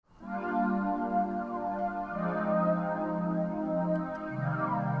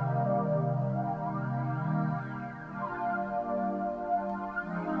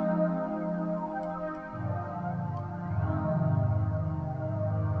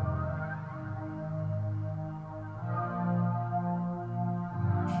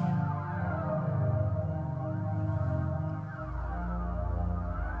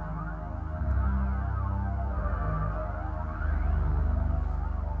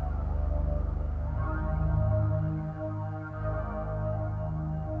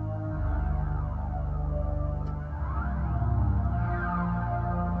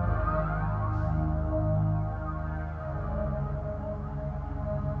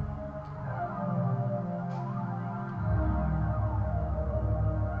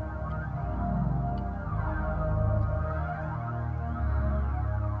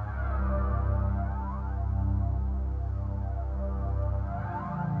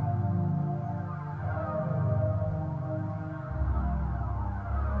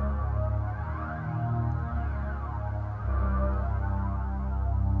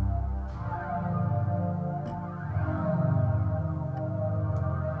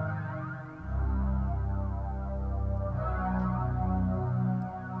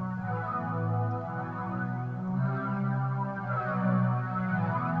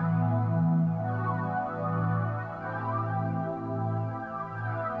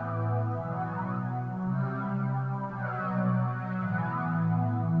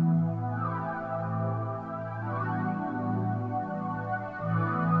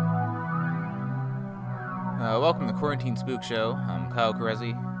Welcome to the Quarantine Spook Show. I'm Kyle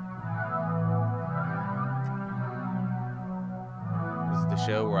Carezzi. This is the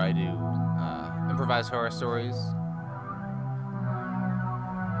show where I do improvised horror stories.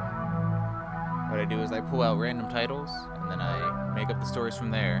 What I do is I pull out random titles, and then I make up the stories from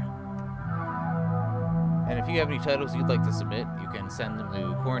there. And if you have any titles you'd like to submit, you can send them to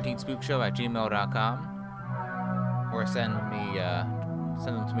quarantinespookshow@gmail.com, or send them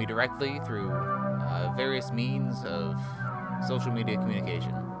to me directly through various means of social media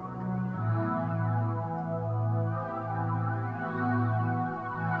communication.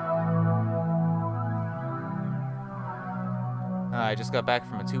 I just got back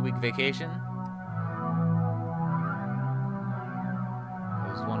from a 2-week vacation. It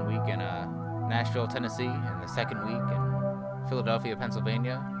was 1 week in Nashville, Tennessee, and the second week in Philadelphia,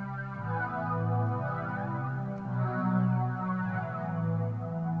 Pennsylvania.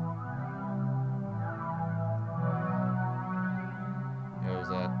 It was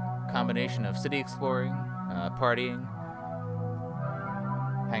a combination of city exploring, partying,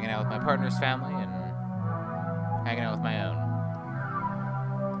 hanging out with my partner's family, and hanging out with my own.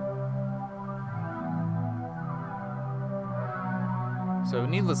 So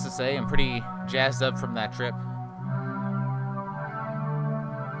needless to say, I'm pretty jazzed up from that trip.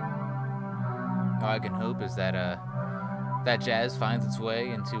 All I can hope is that that jazz finds its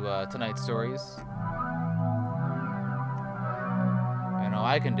way into tonight's stories. And all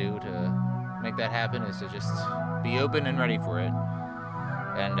I can do to make that happen is to just be open and ready for it.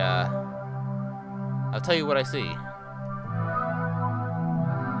 And I'll tell you what I see.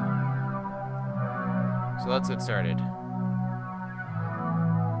 So let's get started.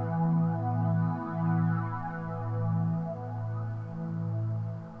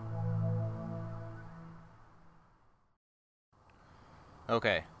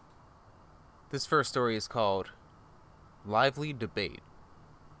 Okay, this first story is called Lively Debate.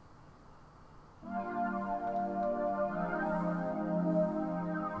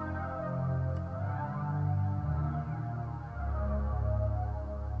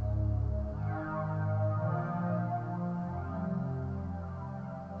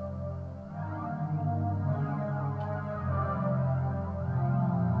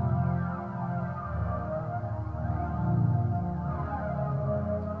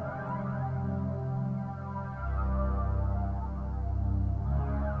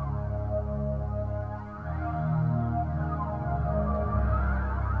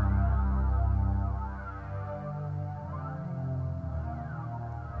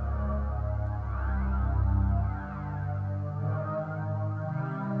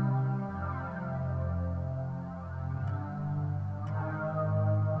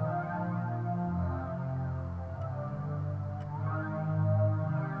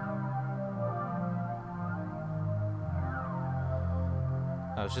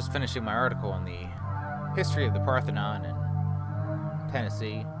 I was just finishing my article on the history of the Parthenon in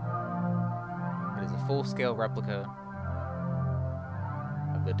Tennessee. It is a full-scale replica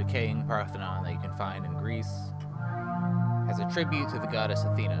of the decaying Parthenon that you can find in Greece as a tribute to the goddess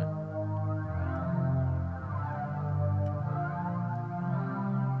Athena.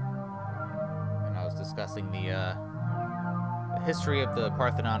 And I was discussing the history of the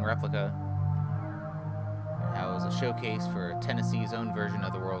Parthenon replica, how it was a showcase for Tennessee's own version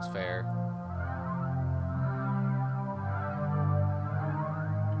of the World's Fair.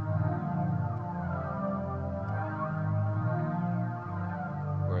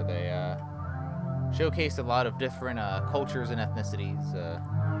 Where they showcased a lot of different cultures and ethnicities,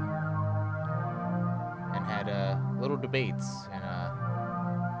 and had little debates in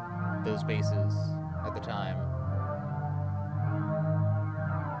those spaces at the time.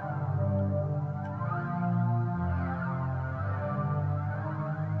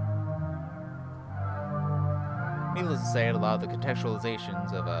 Needless to say, a lot of the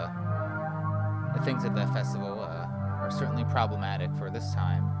contextualizations of the things at that festival are certainly problematic for this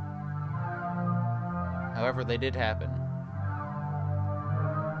time. However, they did happen.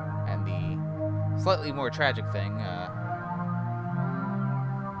 And the slightly more tragic thing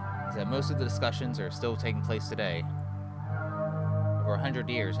is that most of the discussions are still taking place today, over 100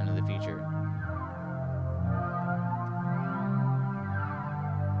 years into the future.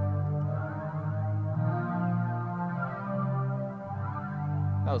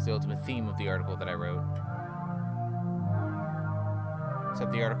 That was the ultimate theme of the article that I wrote.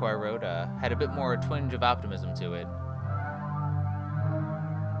 Except the article I wrote had a bit more twinge of optimism to it.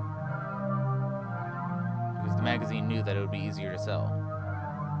 Because the magazine knew that it would be easier to sell.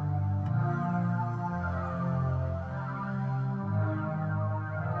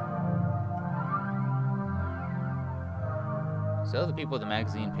 So the people at the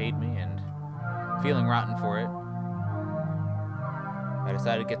magazine paid me, and feeling rotten for it, I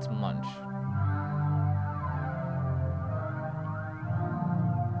decided to get some lunch.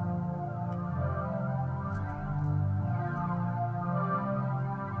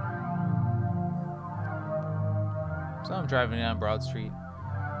 So I'm driving down Broad Street,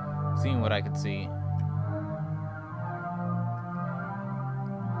 seeing what I could see.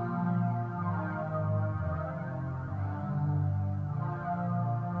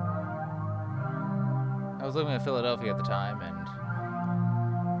 I was living in Philadelphia at the time, and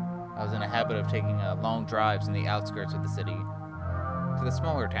I was in a habit of taking long drives in the outskirts of the city to the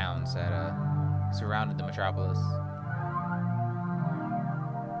smaller towns that surrounded the metropolis.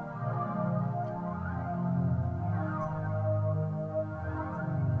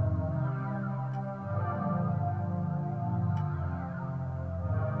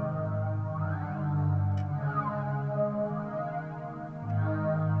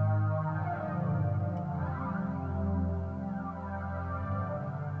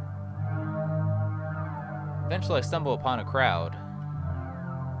 Eventually, I stumble upon a crowd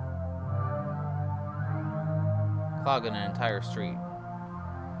clogging an entire street.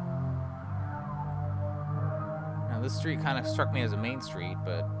 Now, this street kind of struck me as a main street,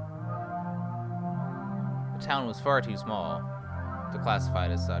 but the town was far too small to classify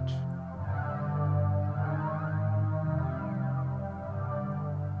it as such.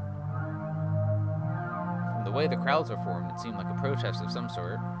 From the way the crowds were formed, it seemed like a protest of some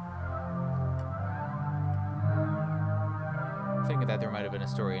sort. Thinking that there might have been a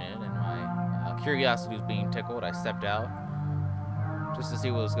story in it, and my curiosity was being tickled, I stepped out just to see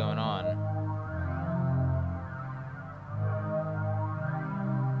what was going on.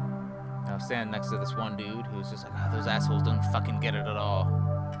 I was standing next to this one dude who was just like, "Oh, those assholes don't fucking get it at all."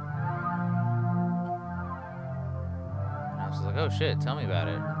 And I was just like, "Oh shit, tell me about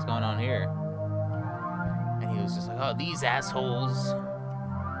it. What's going on here?" And he was just like, "Oh, these assholes."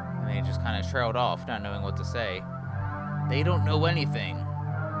 And they just kind of trailed off, not knowing what to say. They don't know anything.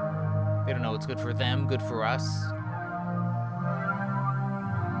 They don't know what's good for them, good for us.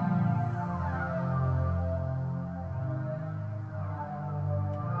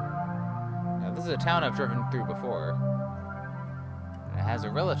 Now, this is a town I've driven through before. And it has a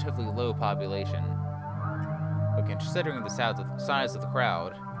relatively low population. But considering the size of the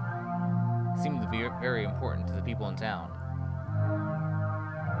crowd, it seemed to be very important to the people in town.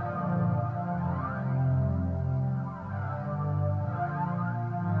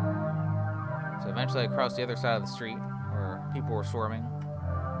 Eventually, I crossed the other side of the street where people were swarming.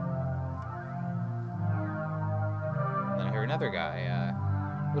 And then I hear another guy, a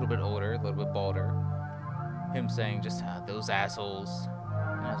little bit older, a little bit balder, him saying just, "Those assholes."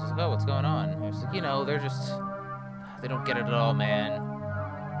 And I was just like, "Oh, what's going on?" And he was like, they don't get it at all, man.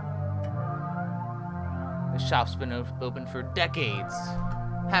 This shop's been open for decades,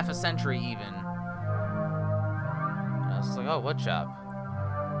 half a century even. And I was just like, "Oh, what shop?"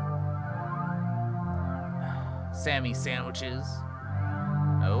 Sammy Sandwiches.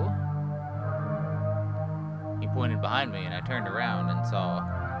 No? He pointed behind me, and I turned around and saw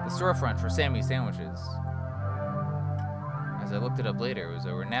the storefront for Sammy Sandwiches. As I looked it up later, it was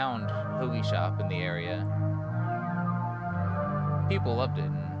a renowned hoagie shop in the area. People loved it,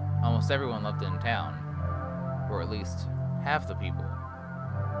 and almost everyone loved it in town. Or at least half the people.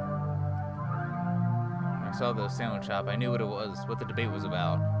 When I saw the sandwich shop, I knew what it was, what the debate was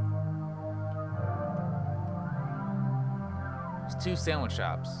about. There's two sandwich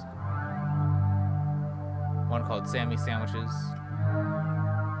shops. One called Sammy Sandwiches.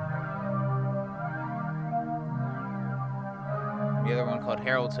 And the other one called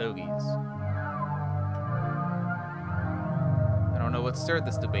Harold's Hoagies. I don't know what stirred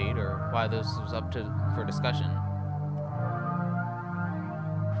this debate or why this was up for discussion.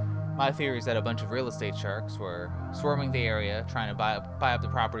 My theory is that a bunch of real estate sharks were swarming the area, trying to buy up the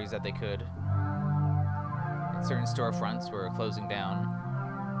properties that they could. Certain storefronts were closing down,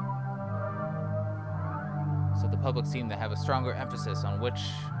 so the public seemed to have a stronger emphasis on which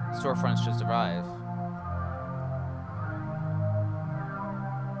storefronts should survive.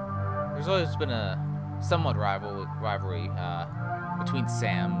 There's always been a somewhat rivalry between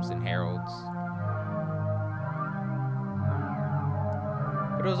Sam's and Harold's,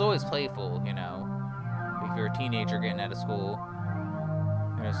 but it was always playful, you know. If you're a teenager getting out of school,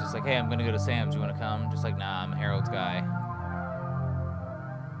 and it's just like, "Hey, I'm gonna go to Sam's, you wanna come?" Just like, "Nah, I'm a Harold's guy."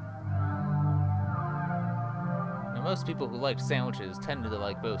 Now, most people who liked sandwiches tended to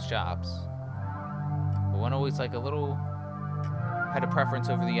like both shops. But one always had a preference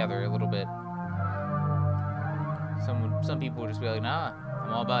over the other a little bit. Some people would just be like, nah,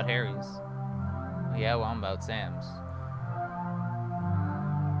 I'm all about Harry's. Yeah, well, I'm about Sam's.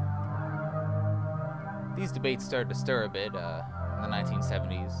 These debates started to stir a bit in the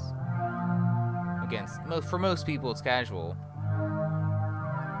 1970s. For most people, it's casual.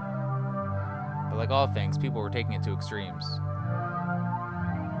 But like all things, people were taking it to extremes.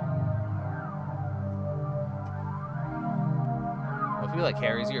 Well, if you like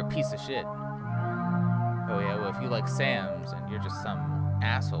Harry's, you're a piece of shit. Oh yeah, well, if you like Sam's, and you're just some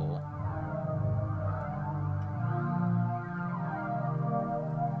asshole.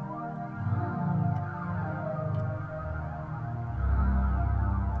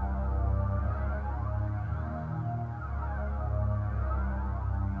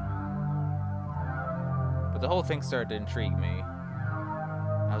 The whole thing started to intrigue me.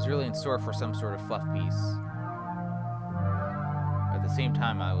 I was really in store for some sort of fluff piece. At the same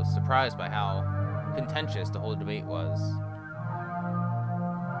time, I was surprised by how contentious the whole debate was.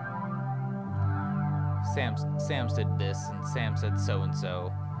 Sam said this, and Sam said so and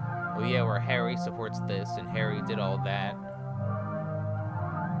so. Oh yeah, where Harry supports this, and Harry did all that.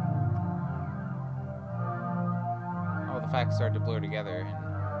 All the facts started to blur together,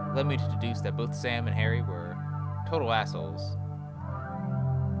 and led me to deduce that both Sam and Harry were total assholes.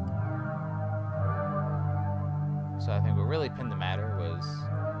 So I think what really pinned the matter was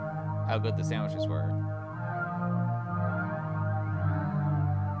how good the sandwiches were.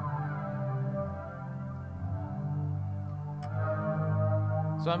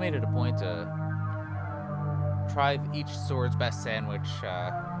 So I made it a point to try each store's best sandwich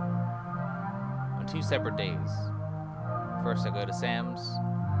on 2 separate days. First I go to Sam's,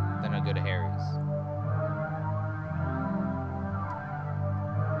 then I go to Harry's.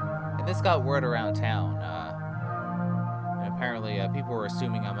 And this got word around town. And apparently, people were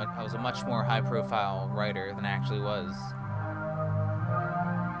assuming I was a much more high-profile writer than I actually was.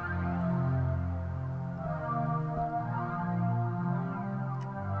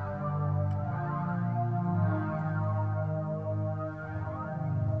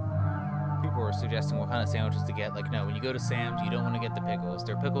 People were suggesting what kind of sandwiches to get. Like, no, when you go to Sam's, you don't want to get the pickles.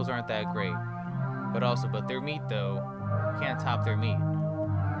 Their pickles aren't that great. But their meat, though, can't top their meat.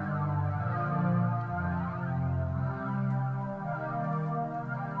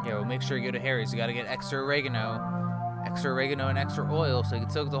 Yeah, well, make sure you go to Harry's. You gotta get extra oregano and extra oil so you can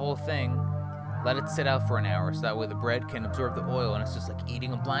soak the whole thing. Let it sit out for an hour so that way the bread can absorb the oil and it's just like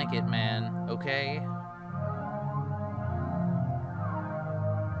eating a blanket, man. Okay?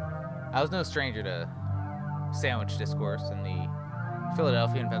 I was no stranger to sandwich discourse in the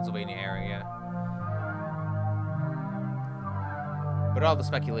Philadelphia and Pennsylvania area. But all the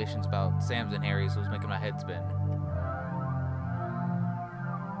speculations about Sam's and Harry's was making my head spin.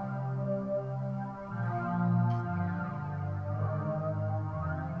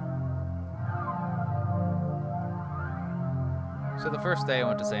 So the first day I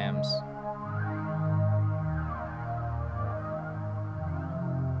went to Sam's.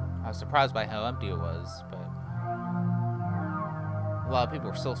 I was surprised by how empty it was, but a lot of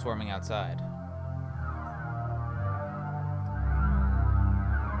people were still swarming outside.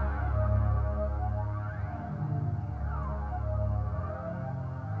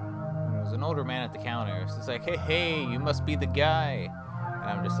 And there was an older man at the counter. So it's like, hey, you must be the guy. And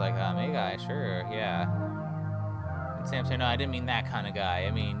I'm just like, I'm a guy, sure, yeah. And Sam said, no, I didn't mean that kind of guy.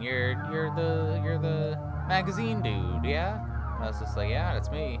 I mean, you're the magazine dude, yeah? And I was just like, yeah,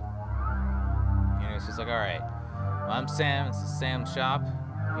 that's me. And it's just like, all right, well, I'm Sam. This is Sam's shop.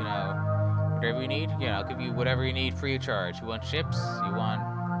 You know, whatever you need, you know, I'll give you whatever you need free of charge. You want chips? You want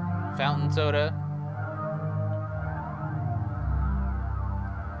fountain soda?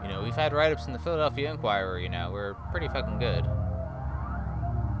 You know, we've had write-ups in the Philadelphia Inquirer, you know, we're pretty fucking good.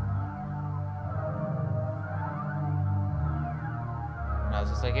 And I was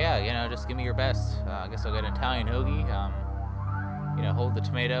just like, yeah, you know, just give me your best. I guess I'll get an Italian hoagie. You know, hold the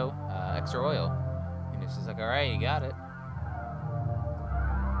tomato, extra oil. And it's just like, all right, you got it.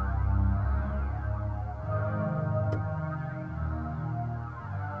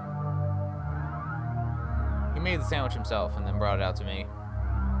 He made the sandwich himself and then brought it out to me.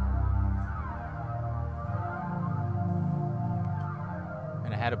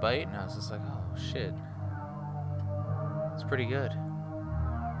 And I had a bite and I was just like, oh shit. It's pretty good.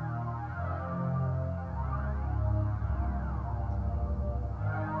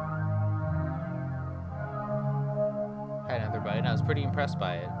 Had another bite and I was pretty impressed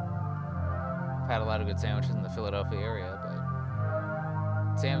by it. I've had a lot of good sandwiches in the Philadelphia area,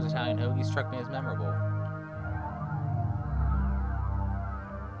 but Sam's Italian hoagie struck me as memorable.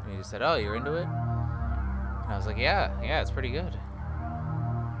 And he just said, oh, you're into it? And And I was like, yeah, it's pretty good.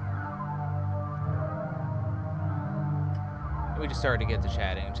 And we just started to get to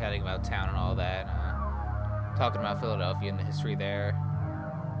chatting about town and all that. Talking about Philadelphia and the history there.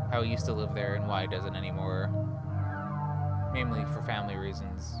 How he used to live there and why he doesn't anymore. Mainly for family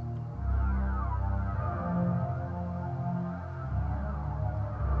reasons.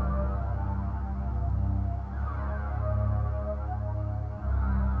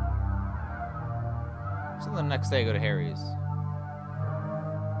 So the next day I go to Harry's.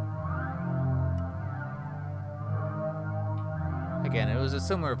 Again, it was a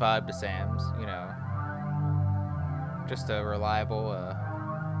similar vibe to Sam's, you know. Just a reliable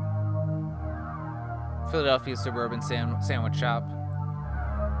Philadelphia suburban sandwich shop.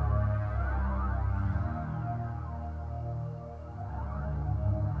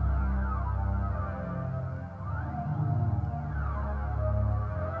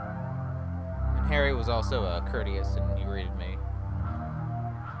 And Harry was also courteous, and he greeted me.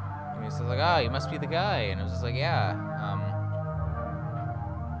 And he was like, "Ah, you must be the guy." And I was just like, "Yeah."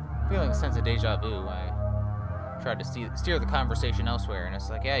 Feeling a sense of deja vu. I tried to steer the conversation elsewhere, and it's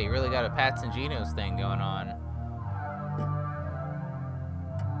like, yeah, you really got a Pats and Geno's thing going on.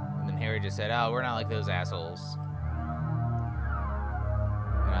 And then Harry just said, "Oh, we're not like those assholes."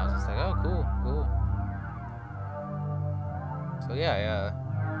 And I was just like, "Oh, cool. So yeah,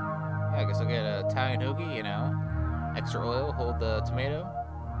 I guess I'll get an Italian hoagie, you know, extra oil, hold the tomato.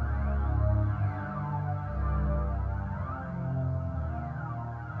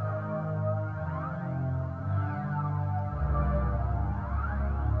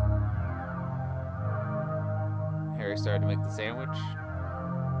 Harry started to make the sandwich.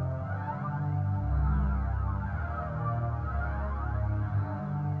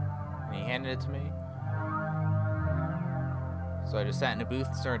 And he handed it to me. So I just sat in a booth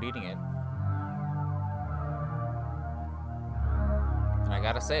and started eating it. And I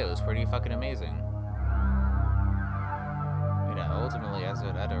gotta say, it was pretty fucking amazing. You know, ultimately,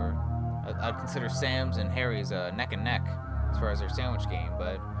 I'd consider Sam's and Harry's neck and neck as far as their sandwich game,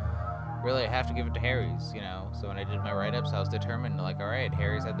 but really, I have to give it to Harry's, you know. So when I did my write-ups, I was determined, like, all right,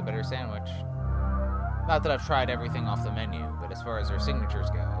 Harry's had the better sandwich. Not that I've tried everything off the menu, but as far as their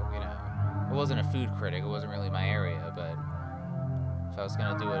signatures go, you know, I wasn't a food critic. It wasn't really my area, but if I was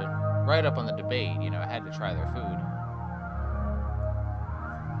gonna do a write-up on the debate, you know, I had to try their food.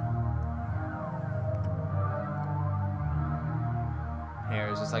 Harry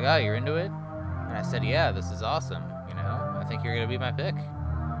was just like, "Oh, you're into it?" And I said, "Yeah, this is awesome. You know, I think you're gonna be my pick."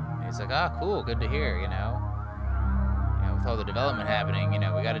 He's like, "Ah, cool, good to hear, you know. You know, with all the development happening, you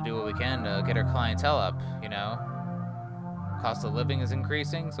know, we got to do what we can to get our clientele up, you know. Cost of living is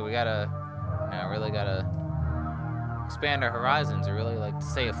increasing, so we got to, you know, really got to expand our horizons or really, like,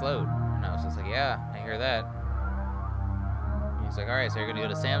 stay afloat." And I was just like, "Yeah, I hear that." He's like, "All right, so you're going to go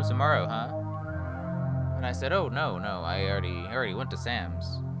to Sam's tomorrow, huh?" And I said, "Oh, no, I already went to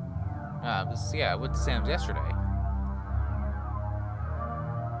Sam's. I went to Sam's yesterday."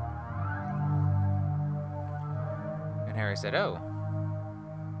 And Harry said, "Oh,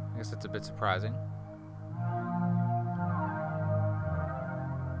 I guess that's a bit surprising."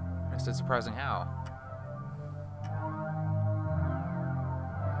 I said, "Surprising how?"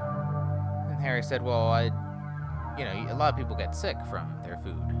 And Harry said, "Well, a lot of people get sick from their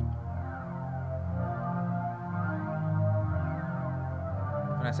food."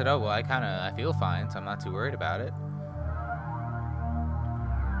 And I said, "Oh, well, I feel fine, so I'm not too worried about it."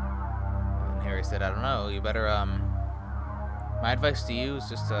 And Harry said, "I don't know, you better, my advice to you is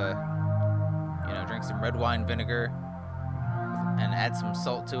just to, you know, drink some red wine vinegar and add some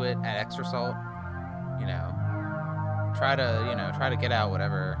salt to it, add extra salt. You know, try to get out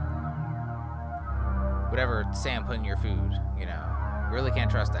whatever Sam put in your food, you know. You really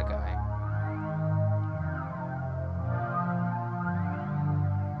can't trust that guy."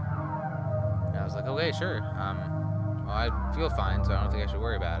 And I was like, "Okay, sure. Well, I feel fine, so I don't think I should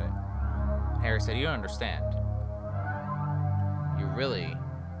worry about it." And Harry said, "You don't understand. You really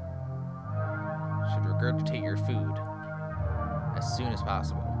should regurgitate your food as soon as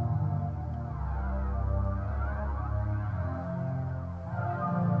possible."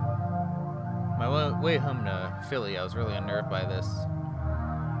 My way home to Philly, I was really unnerved by this.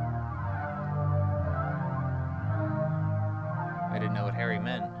 I didn't know what Harry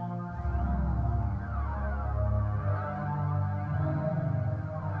meant.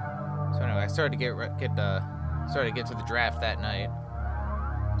 So anyway, I started to get to the draft that night.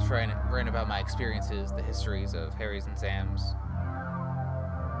 Writing about my experiences, the histories of Harry's and Sam's.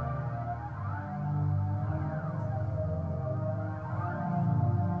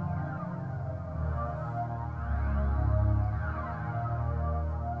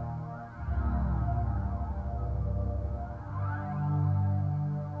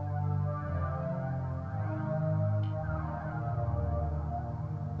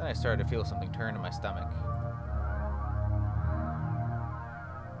 I started to feel something turn in my stomach.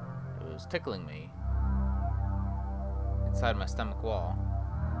 It was tickling me inside my stomach wall.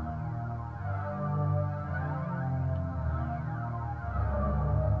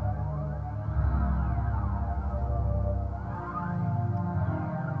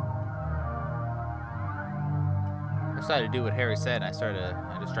 I decided to do what Harry said, and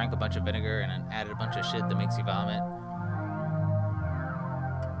I just drank a bunch of vinegar and added a bunch of shit that makes you vomit.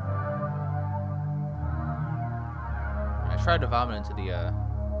 And I tried to vomit into the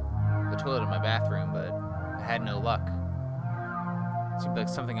toilet in my bathroom, but I had no luck. It seemed like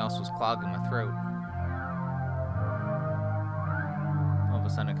something else was clogging my throat. All of a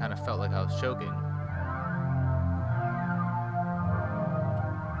sudden, it kind of felt like I was choking.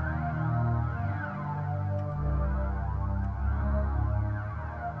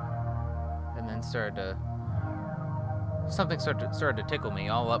 Something started to tickle me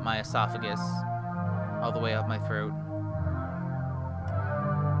all up my esophagus, all the way up my throat.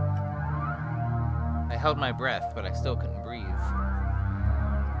 I held my breath, but I still couldn't breathe.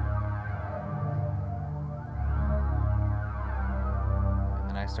 And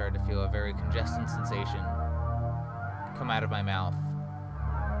then I started to feel a very congesting sensation come out of my mouth.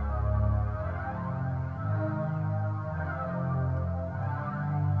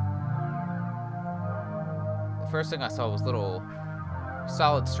 The first thing I saw was little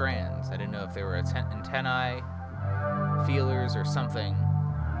solid strands. I didn't know if they were antennae, feelers, or something.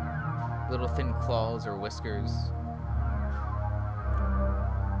 Little thin claws or whiskers.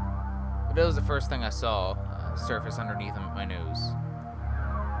 But that was the first thing I saw surface underneath my nose.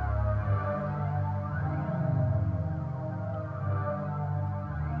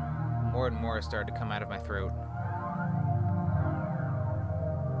 More and more started to come out of my throat.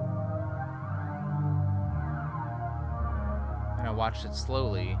 And I watched it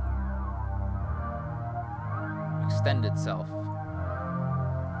slowly extend itself.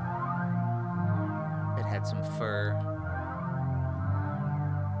 It had some fur.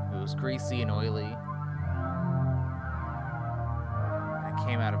 It was greasy and oily. And it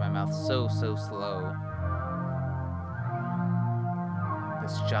came out of my mouth so slow.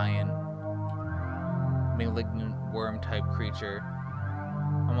 This giant, malignant worm-type creature,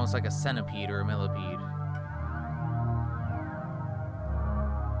 almost like a centipede or a millipede.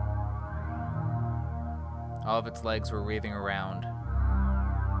 All of its legs were writhing around,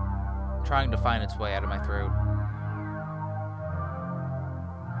 trying to find its way out of my throat.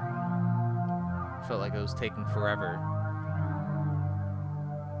 It felt like it was taking forever.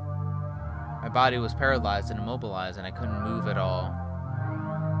 My body was paralyzed and immobilized, and I couldn't move at all.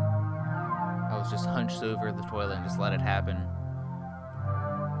 I was just hunched over the toilet and just let it happen.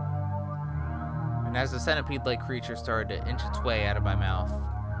 And as the centipede-like creature started to inch its way out of my mouth,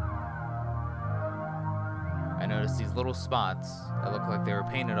 I noticed these little spots that looked like they were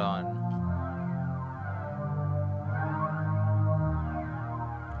painted on.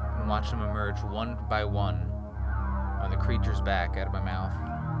 And watched them emerge one by one on the creature's back out of my mouth.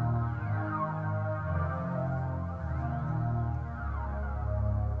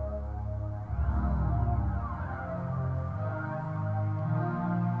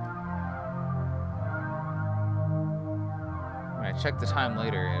 When I checked the time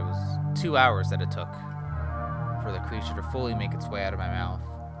later, it was 2 hours that it took for the creature to fully make its way out of my mouth.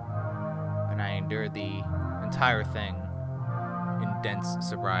 And I endured the entire thing in dense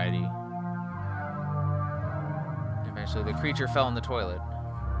sobriety. Eventually, the creature fell in the toilet.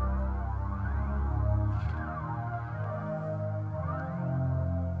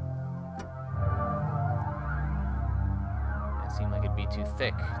 It seemed like it'd be too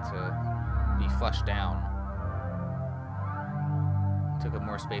thick to be flushed down. It took up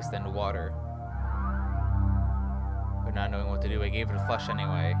more space than the water. But not knowing what to do, I gave it a flush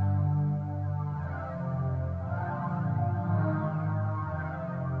anyway.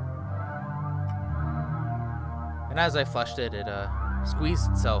 And as I flushed it, it squeezed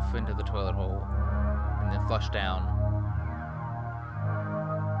itself into the toilet hole and then flushed down.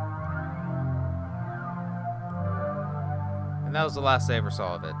 And that was the last I ever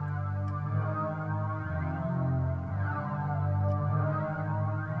saw of it.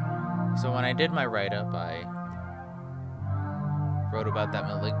 So when I did my write-up, I wrote about that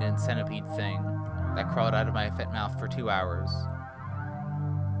malignant centipede thing that crawled out of my mouth for 2 hours.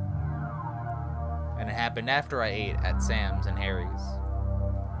 And it happened after I ate at Sam's and Harry's.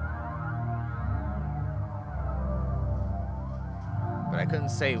 But I couldn't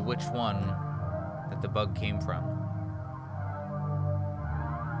say which one that the bug came from.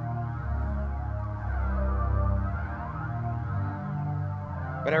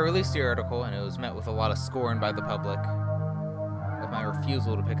 But I released the article, and it was met with a lot of scorn by the public of my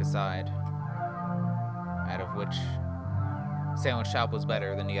refusal to pick a side, out of which sandwich shop was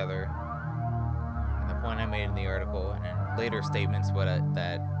better than the other. And the point I made in the article, and in later statements,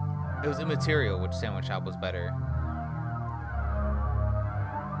 that it was immaterial which sandwich shop was better.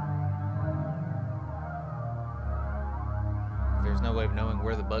 There's no way of knowing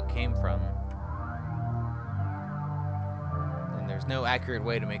where the bug came from, and there's no accurate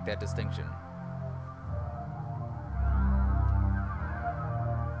way to make that distinction.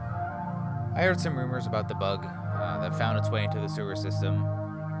 I heard some rumors about the bug that found its way into the sewer system.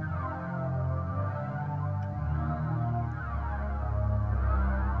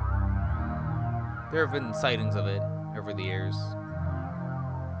 There have been sightings of it over the years.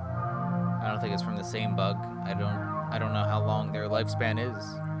 I don't think it's from the same bug. I don't know how long their lifespan is.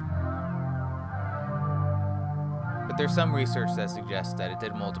 But there's some research that suggests that it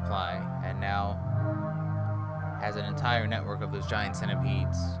did multiply and now has an entire network of those giant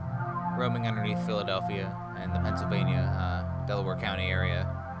centipedes roaming underneath Philadelphia and the Pennsylvania, Delaware County area.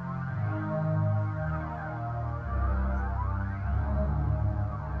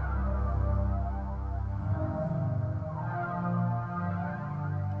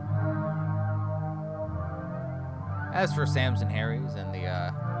 As for Sam's and Harry's and the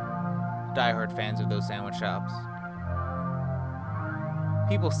diehard fans of those sandwich shops,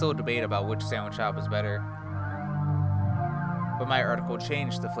 people still debate about which sandwich shop is better, but my article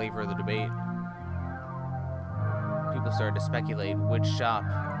changed the flavor of the debate. People started to speculate which shop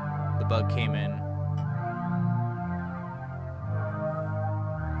the bug came in.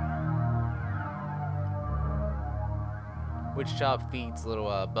 Which shop feeds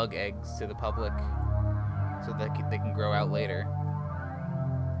little bug eggs to the public so that they can grow out later.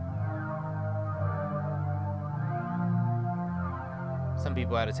 Some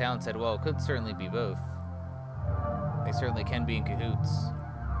people out of town said, well, it could certainly be both. They certainly can be in cahoots,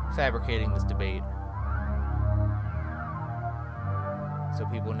 fabricating this debate. So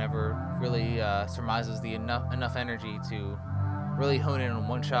people never really surmises the enough energy to really hone in on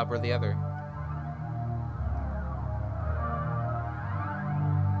one shop or the other.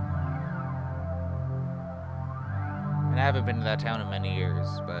 And I haven't been to that town in many years,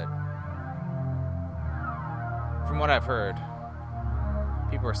 but from what I've heard,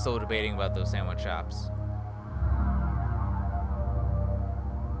 people are still debating about those sandwich shops.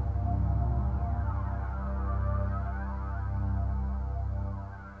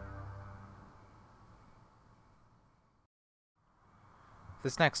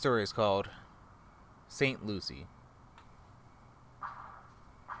 This next story is called St. Lucy.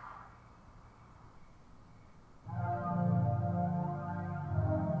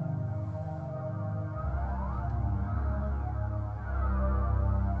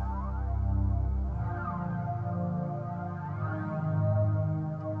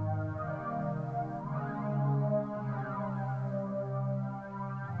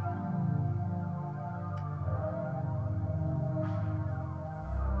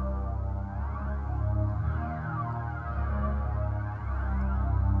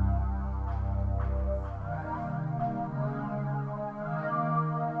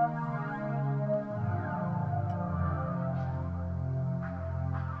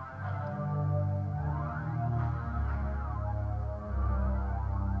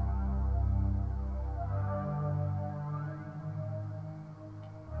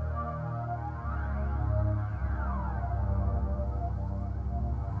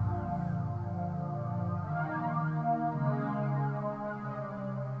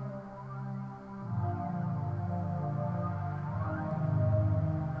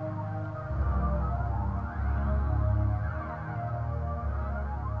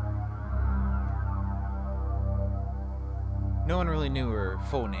 No one really knew her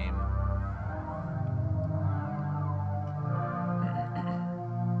full name.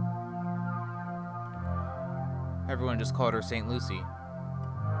 Everyone just called her St. Lucy.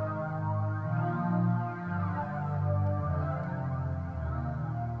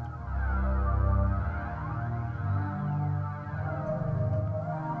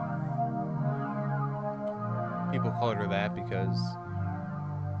 People called her that because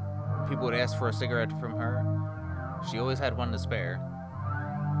people would ask for a cigarette from her. She always had one to spare.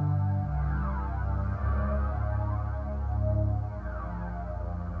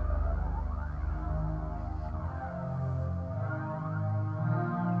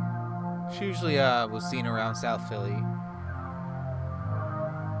 She usually was seen around South Philly,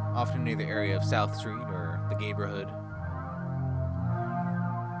 often near the area of South Street or the Gayborhood.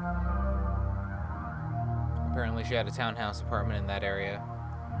 Apparently she had a townhouse apartment in that area.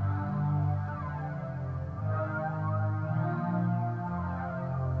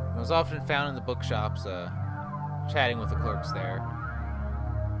 It was often found in the bookshops, chatting with the clerks there.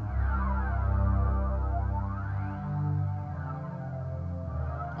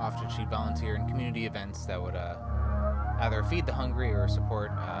 Often she'd volunteer in community events that would either feed the hungry or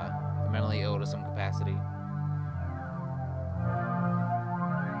support the mentally ill to some capacity.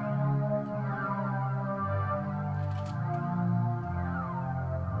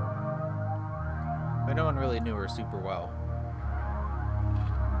 But no one really knew her super well.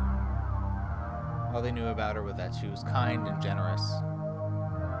 All they knew about her was that she was kind and generous.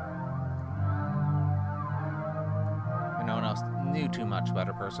 And no one else knew too much about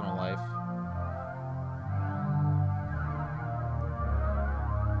her personal life.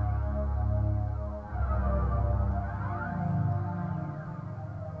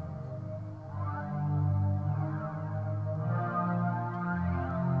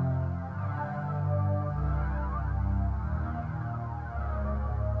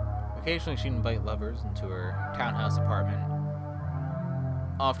 Occasionally she'd invite lovers into her townhouse apartment.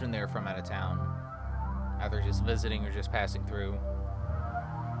 Often they're from out of town, either just visiting or just passing through.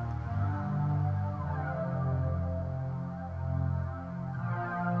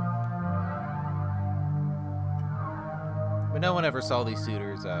 But no one ever saw these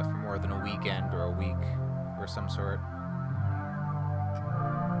suitors for more than a weekend or a week or some sort.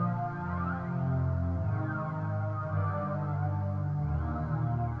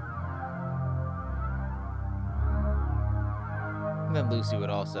 And then Lucy would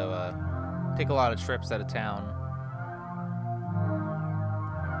also take a lot of trips out of town.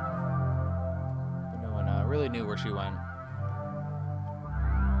 But no one really knew where she went.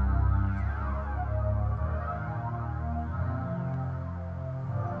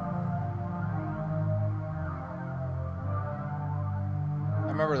 I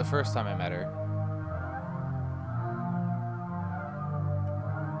remember the first time I met her.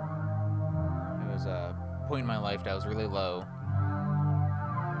 It was a point in my life that was really low.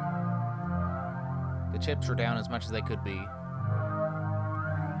 The chips were down as much as they could be.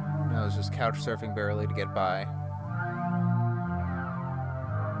 I was just couch surfing barely to get by.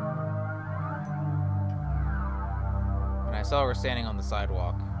 And I saw her standing on the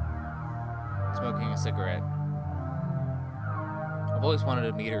sidewalk, smoking a cigarette. I've always wanted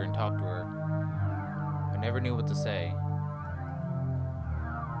to meet her and talk to her. I never knew what to say.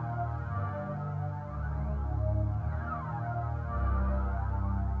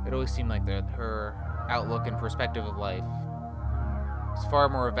 It always seemed like her outlook and perspective of life was far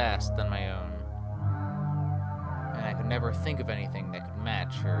more vast than my own, and I could never think of anything that could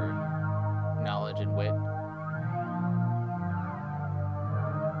match her knowledge and wit.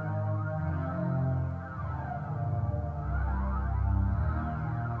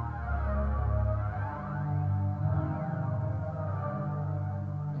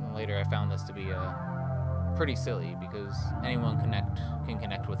 And later I found this to be pretty silly, because anyone can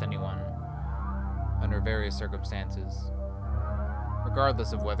connect with anyone under various circumstances,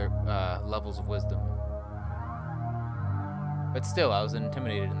 regardless of whether levels of wisdom. But still, I was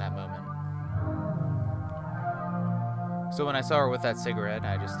intimidated in that moment. So when I saw her with that cigarette,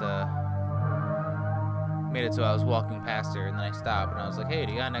 I just made it so I was walking past her, and then I stopped, and I was like, "Hey,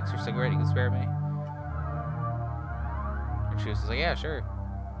 do you got an extra cigarette you can spare me?" And she was just like, "Yeah, sure."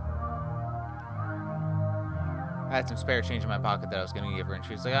 I had some spare change in my pocket that I was going to give her, and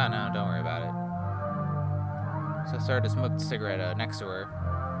she was like, "Oh, no, don't worry about it." So I started to smoke the cigarette next to her.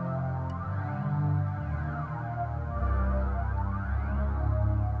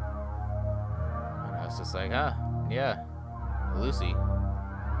 And I was just like, yeah, Lucy.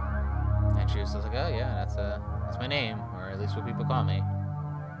 And she was just like, "Oh, yeah, that's my name, or at least what people call me." And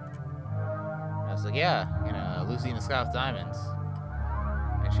I was like, "Yeah, Lucy in the Sky with Diamonds."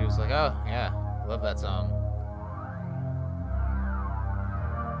 And she was like, "Oh, yeah, love that song."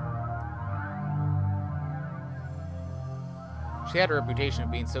 She had a reputation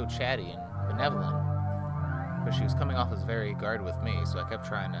of being so chatty and benevolent, but she was coming off as very guarded with me, so I kept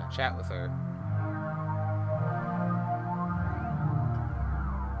trying to chat with her.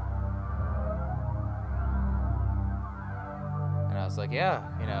 And I was like, "Yeah,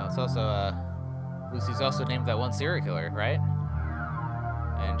 it's also, Lucy's also named that one serial killer, right?"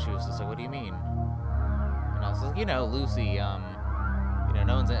 And she was just like, "What do you mean?" And I was like, Lucy,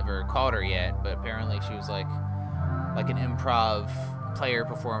 no one's ever called her yet, but apparently she was like an improv player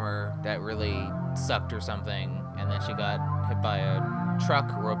performer that really sucked or something, and then she got hit by a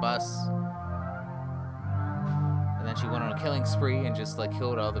truck or a bus, and then she went on a killing spree and just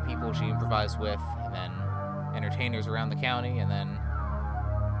killed all the people she improvised with, and then entertainers around the county, and then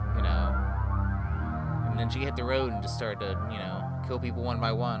and then she hit the road and just started to kill people one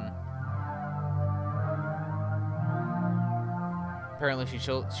by one. Apparently she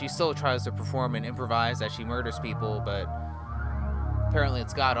still tries to perform and improvise as she murders people, but apparently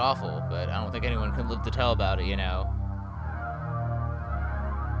it's god-awful, but I don't think anyone can live to tell about it, you know?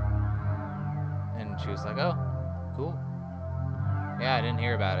 And she was like, oh, cool. Yeah, I didn't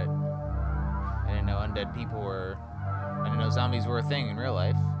hear about it. I didn't know undead people were... I didn't know zombies were a thing in real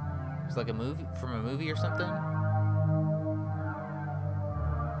life. It's like a movie, from a movie or something.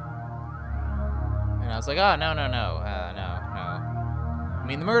 And I was like, oh, no. I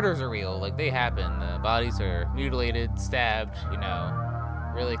mean, the murders are real, like, they happen. The bodies are mutilated, stabbed, you know,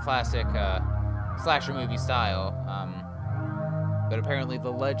 really classic slasher movie style. But apparently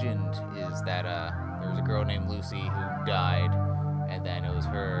the legend is that there was a girl named Lucy who died, and then it was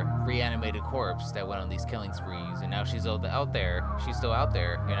her reanimated corpse that went on these killing sprees, and now she's out there. She's still out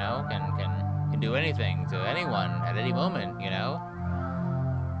there, you know, can do anything to anyone at any moment, you know?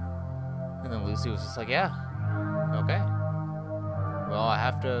 And then Lucy was just like, yeah, okay. Well, I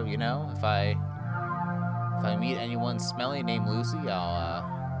have to, you know, if I meet anyone smelly named Lucy,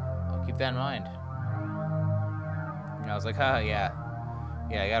 I'll keep that in mind. And I was like, yeah,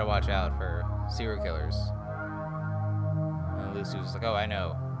 I gotta watch out for serial killers. And Lucy was like, oh, I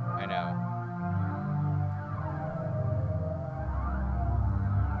know.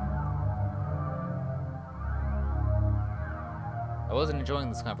 I wasn't enjoying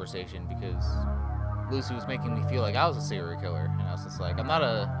this conversation because Lucy was making me feel like I was a serial killer, and I was just like, I'm not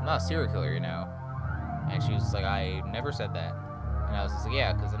a serial killer, you know. And she was like, I never said that. And I was just like,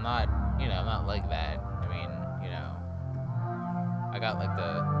 yeah, because I'm not like that. I mean, you know, I got like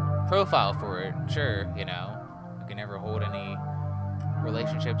the profile for it, sure, you know. I can never hold any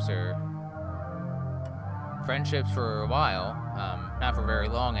relationships or friendships for a while, not for very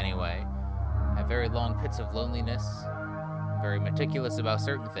long anyway. I have very long pits of loneliness. I'm very meticulous about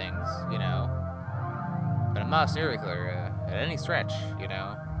certain things, you know. But I'm not a serial killer at any stretch, you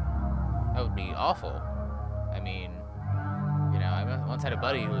know. That would be awful. I mean, you know, I once had a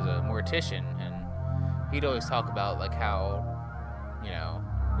buddy who was a mortician, and he'd always talk about like how, you know,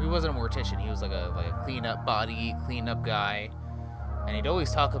 he wasn't a mortician. He was like a clean up guy, and he'd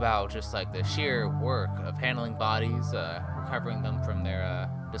always talk about just like the sheer work of handling bodies, recovering them from their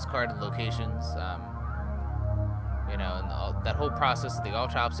discarded locations, you know, and that whole process of the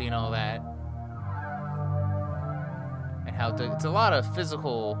autopsy and all that. And how it's a lot of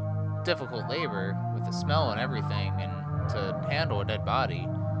physical, difficult labor with the smell and everything, and to handle a dead body,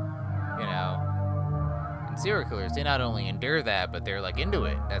 you know. And serial killers, they not only endure that, but they're like into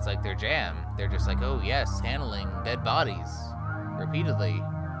it. That's like their jam. They're just like, oh yes, handling dead bodies repeatedly,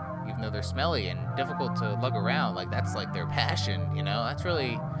 even though they're smelly and difficult to lug around. Like that's like their passion, you know. It's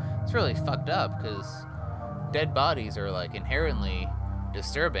really fucked up, because dead bodies are like inherently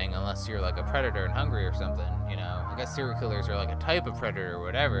disturbing unless you're like a predator and hungry or something, you know. I guess serial killers are like a type of predator or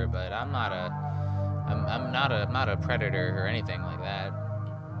whatever, but I'm not a predator or anything like that.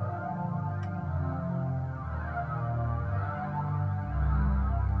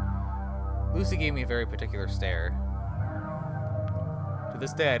 Lucy gave me a very particular stare. To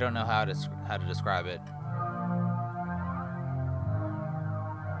this day, I don't know how to describe it.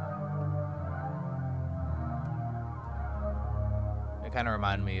 It kind of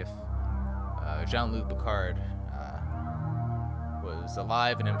reminded me of Jean-Luc Picard was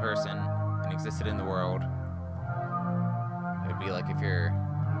alive and in person and existed in the world. It would be like if you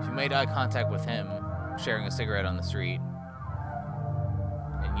made eye contact with him sharing a cigarette on the street,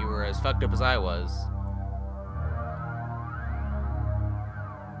 and you were as fucked up as I was.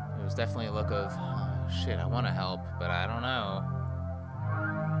 It was definitely a look of, oh, shit, I want to help, but I don't know.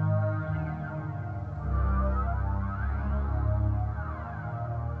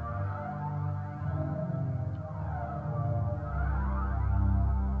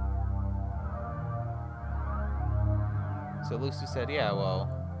 So Lucy said, yeah, well,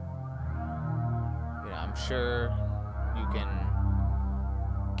 you know, I'm sure you can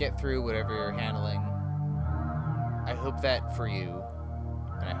get through whatever you're handling. I hope that for you,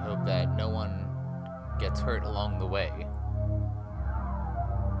 and I hope that no one gets hurt along the way.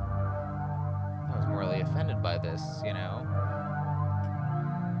 I was morally offended by this, you know.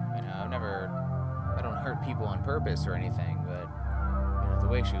 You know, I don't hurt people on purpose or anything, but, you know, the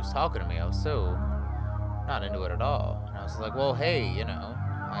way she was talking to me, I was so not into it at all. And I was like, well, hey, you know,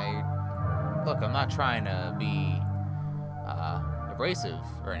 I'm not trying to be abrasive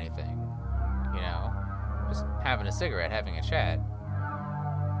or anything, you know, just having a cigarette, having a chat.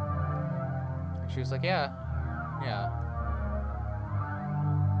 And she was like, yeah.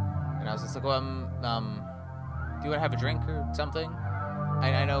 And I was just like, well, Do you want to have a drink or something?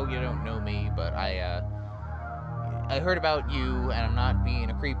 I know you don't know me, but I heard about you, and I'm not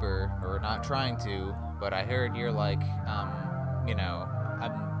being a creeper, or not trying to, but I heard you're like, you know,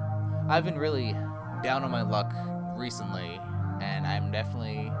 I've been really down on my luck recently, and I'm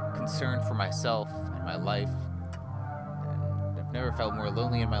definitely concerned for myself and my life. And I've never felt more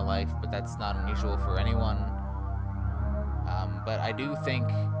lonely in my life, but that's not unusual for anyone. But I do think,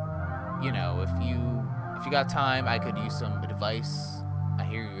 you know, if you got time, I could use some advice. I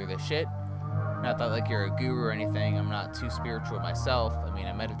hear you're the shit. Not that like you're a guru or anything. I'm not too spiritual myself. I mean,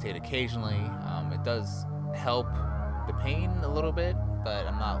 I meditate occasionally. It does help the pain a little bit, but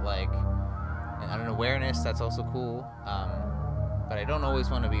I'm not like, I don't know, awareness, that's also cool. But I don't always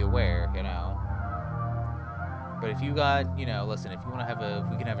want to be aware, you know. But if you got, you know, listen, if you want to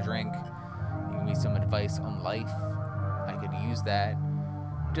if we can have a drink, you give me some advice on life, I could use that.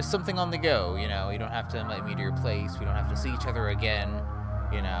 Just something on the go, you know. You don't have to invite me to your place. We don't have to see each other again,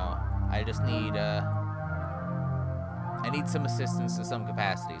 you know. I just need, I need some assistance to some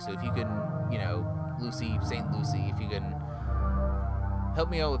capacity. So if you can, you know, Lucy, St. Lucy, if you can help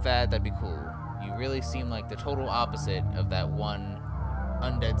me out with that, that'd be cool. You really seem like the total opposite of that one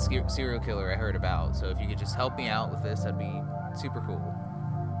undead serial killer I heard about. So if you could just help me out with this, that'd be super cool.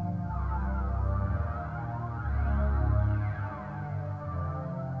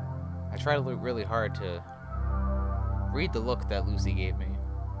 I try to look really hard to read the look that Lucy gave me.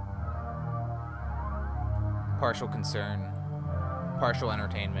 Partial concern, partial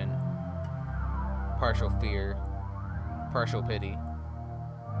entertainment, partial fear, partial pity.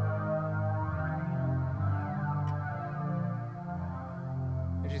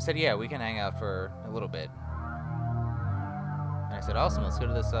 And she said, yeah, we can hang out for a little bit. And I said, awesome, let's go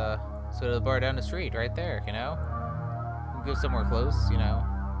to this, let's go to the bar down the street, right there, you know? We'll go somewhere close, you know?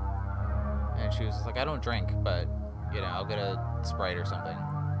 And she was like, I don't drink, but, you know, I'll get a Sprite or something.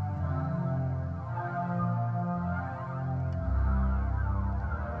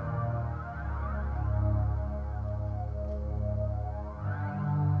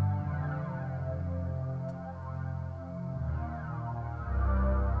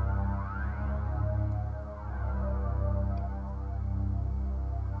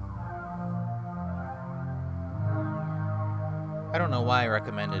 I don't know why I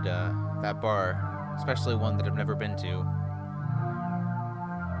recommended that bar, especially one that I've never been to.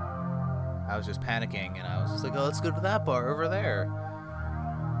 I was just panicking, and I was just like, oh, let's go to that bar over there.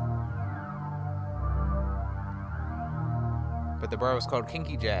 But the bar was called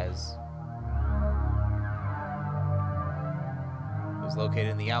Kinky Jazz. It was located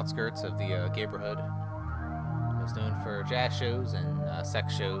in the outskirts of the neighborhood. It was known for jazz shows and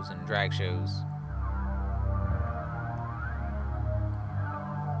sex shows and drag shows.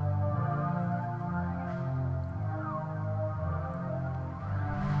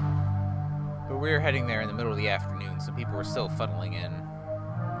 We were heading there in the middle of the afternoon, so people were still funneling in.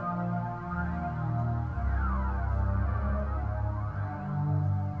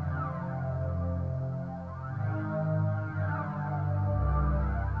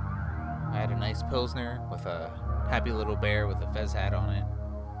 I had a nice Pilsner with a happy little bear with a fez hat on it.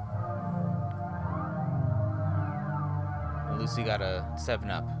 And Lucy got a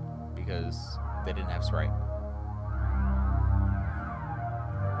 7-Up because they didn't have Sprite.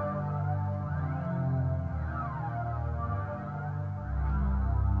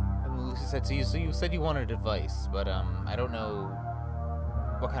 Said to you, so you said you wanted advice, but I don't know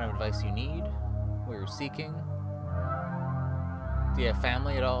what kind of advice you need, what you're seeking. Do you have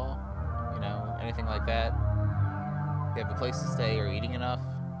family at all? You know, anything like that? Do you have a place to stay or eating enough?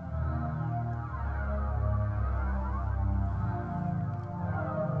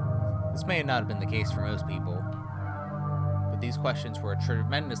 This may not have been the case for most people, but these questions were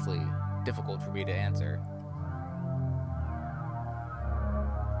tremendously difficult for me to answer.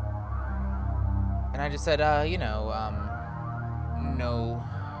 And I just said, you know,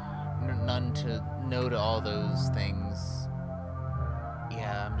 none to no to all those things.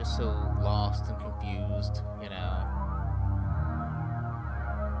 Yeah, I'm just so lost and confused, you know.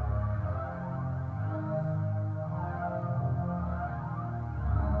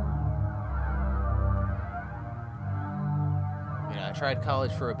 You know, I tried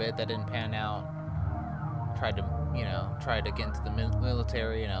college for a bit, that didn't pan out. Tried to get into the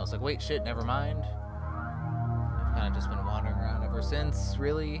military, and I was like, wait, shit, never mind. Kind of just been wandering around ever since,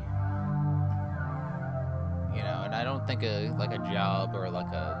 really. You know, and I don't think a job or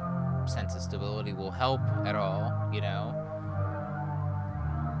like a sense of stability will help at all, you know.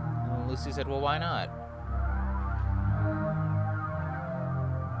 And Lucy said, well, why not?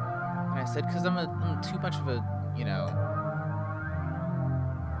 And I said, because I'm too much of a you know,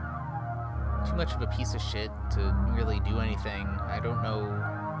 too much of a piece of shit to really do anything. I don't know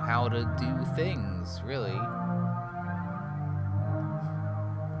how to do things, really.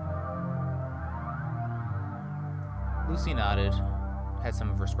 Lucy nodded, had some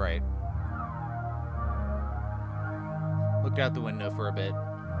of her Sprite, looked out the window for a bit,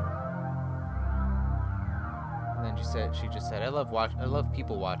 and then she just said, I love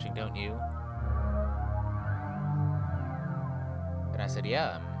people watching, don't you? And I said,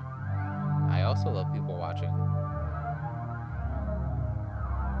 yeah, I also love people watching.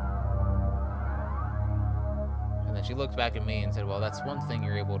 And then she looked back at me and said, well, that's one thing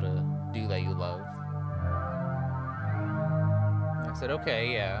you're able to do that you love. And I said,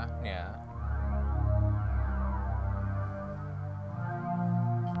 okay, yeah.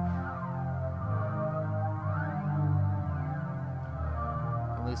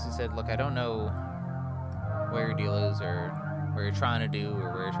 And Lucy said, look, I don't know where your deal is or where you're trying to do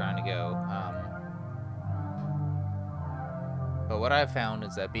or where you're trying to go. But what I've found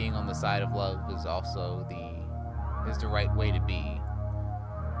is that being on the side of love is also the right way to be.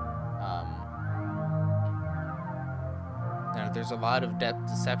 Now, there's a lot of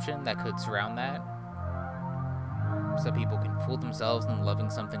deception that could surround that. Some people can fool themselves into loving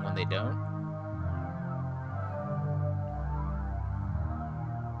something when they don't.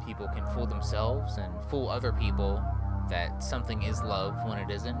 People can fool themselves and fool other people that something is love when it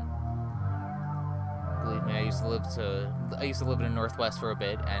isn't. Believe me, I used to live in the Northwest for a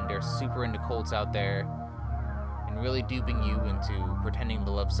bit, and they're super into cults out there and really duping you into pretending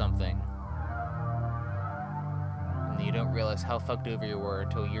to love something. And you don't realize how fucked over you were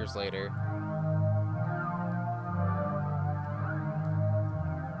until years later.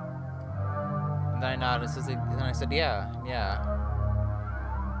 And then I nodded and I said, yeah.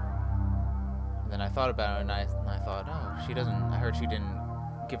 And then I thought about it, and I thought, I heard she didn't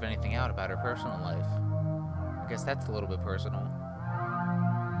give anything out about her personal life. I guess that's a little bit personal.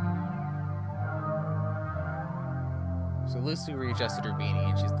 So Lucy readjusted her beanie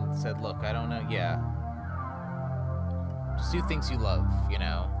and she said, look, I don't know, just do things you love, you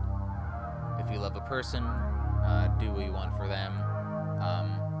know. If you love a person, do what you want for them.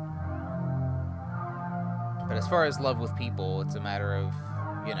 But as far as love with people, it's a matter of,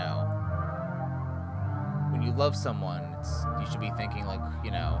 you know, when you love someone, you should be thinking like,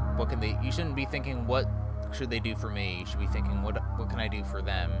 you know, you shouldn't be thinking what should they do for me. You should be thinking what can I do for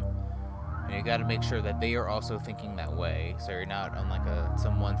them. And you got to make sure that they are also thinking that way, so you're not on like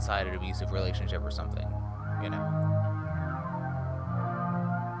some one-sided abusive relationship or something, you know.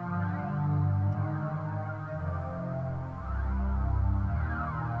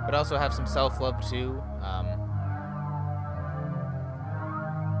 But also have some self-love too.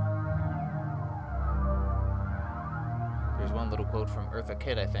 There's one little quote from Eartha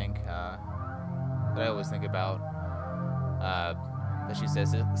Kitt, I think, that I always think about. That she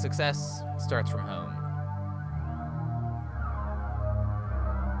says, success starts from home.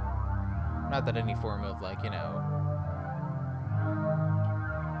 Not that any form of, like, you know,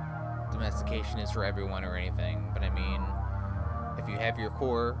 domestication is for everyone or anything, but I mean, if you have your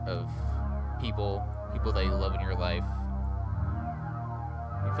core of people that you love in your life,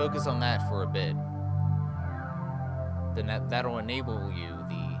 you focus on that for a bit, then that'll enable you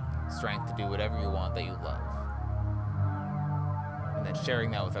the strength to do whatever you want that you love. And then sharing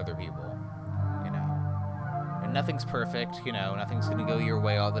that with other people, you know. And nothing's perfect, you know, nothing's gonna go your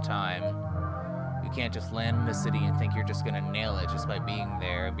way all the time. You can't just land in a city and think you're just gonna nail it just by being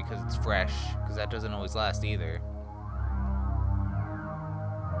there because it's fresh, because that doesn't always last either.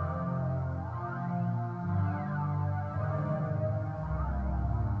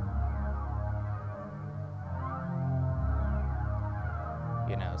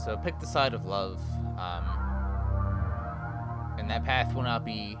 You know, so pick the side of love. And that path will not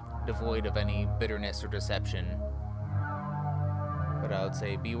be devoid of any bitterness or deception. But I would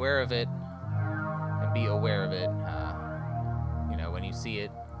say be aware of it and be aware of it. You know, when you see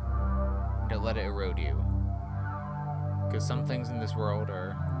it, don't let it erode you. Because some things in this world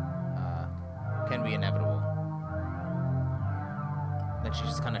can be inevitable. Then she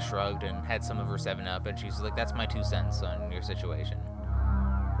just kind of shrugged and had some of her 7-Up, and she's like, that's my 2 cents on your situation.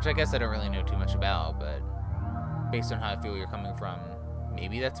 Which I guess I don't really know too much about, but based on how I feel you're coming from,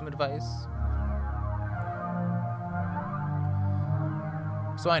 maybe that's some advice.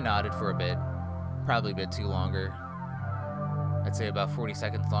 So I nodded for a bit, probably a bit too longer. I'd say about 40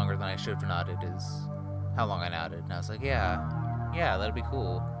 seconds longer than I should have nodded is how long I nodded. And I was like, yeah, that'd be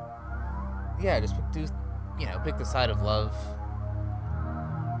cool. Yeah, just pick the side of love.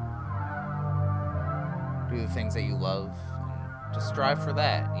 do the things that you love, and just strive for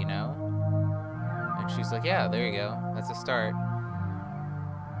that, you know? And she's like, yeah, there you go. That's a start.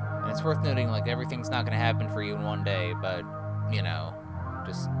 And it's worth noting, like, everything's not going to happen for you in one day, but, you know,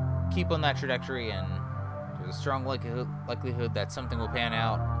 just keep on that trajectory, and there's a strong likelihood that something will pan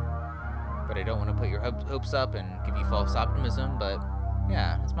out. But I don't want to put your hopes up and give you false optimism, but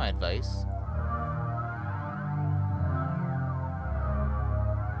yeah, that's my advice.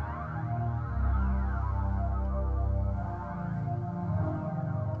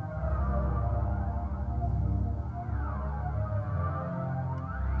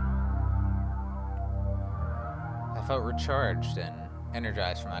 I felt recharged and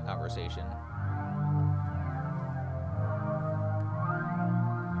energized from that conversation.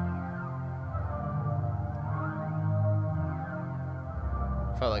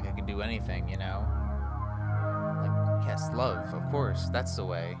 Felt like I could do anything, you know? Like, yes, love, of course, that's the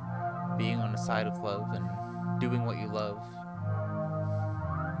way. Being on the side of love and doing what you love.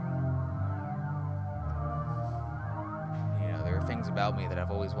 You know, there are things about me that I've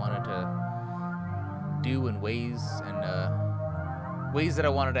always wanted to do in ways that I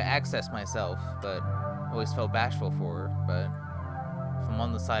wanted to access myself, but always felt bashful for. But if I'm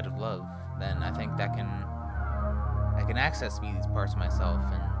on the side of love, then I think that I can access these parts of myself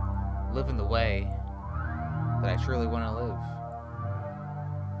and live in the way that I truly want to live.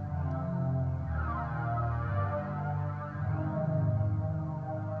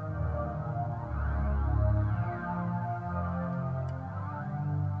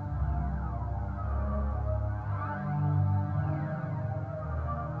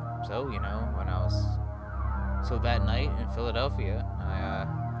 So, you know, so that night in Philadelphia,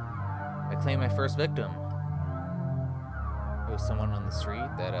 I claimed my first victim. It was someone on the street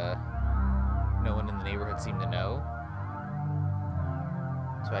that no one in the neighborhood seemed to know.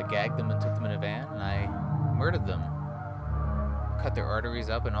 So I gagged them and took them in a van, and I murdered them. Cut their arteries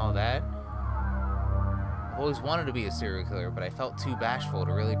up and all that. I've always wanted to be a serial killer, but I felt too bashful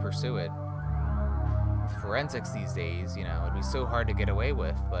to really pursue it. With forensics these days, you know, it'd be so hard to get away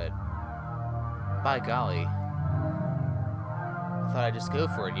with, but by golly, I thought I'd just go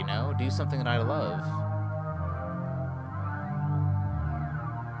for it, you know? Do something that I love.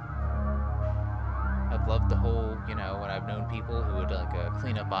 I've loved the whole, you know, when I've known people who would, like,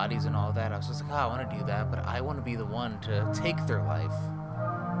 clean up bodies and all that, I was just like, oh, I want to do that, but I want to be the one to take their life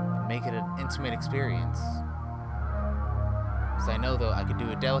and make it an intimate experience. Because I know, though, I could do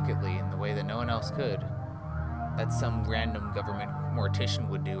it delicately in the way that no one else could, that some random government mortician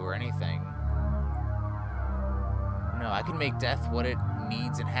would do or anything. No, I can make death what it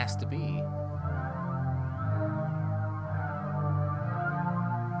needs and has to be.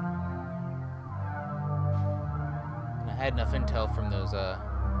 I had enough intel from those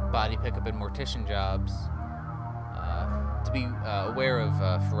body pickup and mortician jobs to be aware of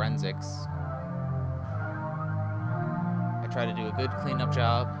forensics. I tried to do a good cleanup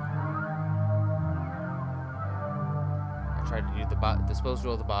job. I tried to do the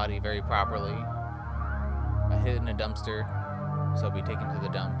disposal of the body very properly. I hid it in a dumpster, so it'd be taken to the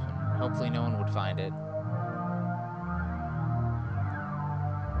dump, and hopefully no one would find it.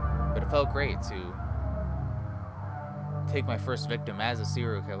 But it felt great to take my first victim as a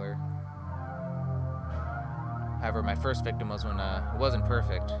serial killer. However, my first victim was when it wasn't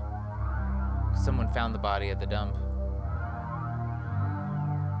perfect. Someone found the body at the dump.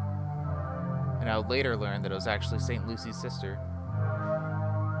 And I would later learn that it was actually St. Lucy's sister.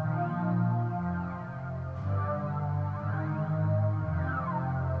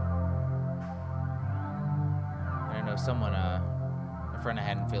 And I know someone, a friend I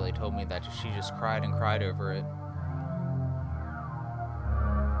had in Philly, told me that she just cried and cried over it.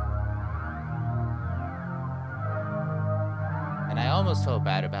 And I almost felt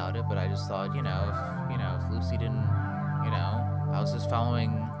bad about it, but I just thought, if Lucy didn't, I was just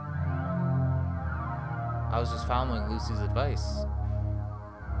following Lucy's advice.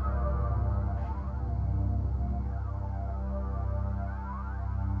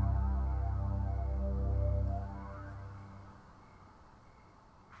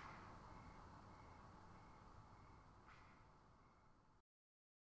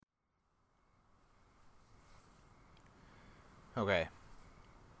 Okay.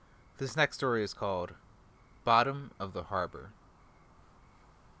 This next story is called Bottom of the Harbor.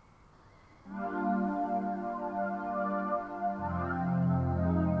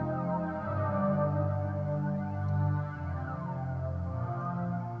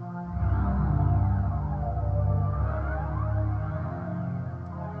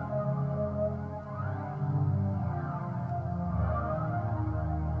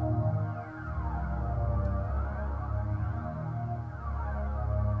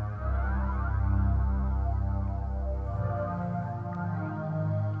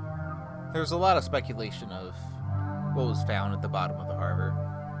 There's a lot of speculation of what was found at the bottom of the harbor.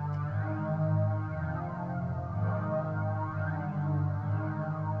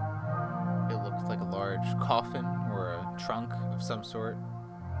 It looked like a large coffin or a trunk of some sort.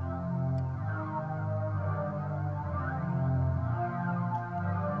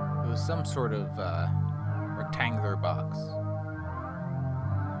 It was some sort of rectangular box.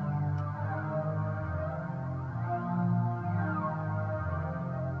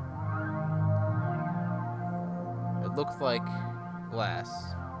 It looked like glass,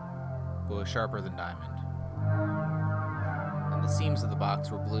 but was sharper than diamond. And the seams of the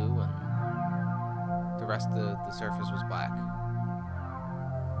box were blue, and the rest of the surface was black.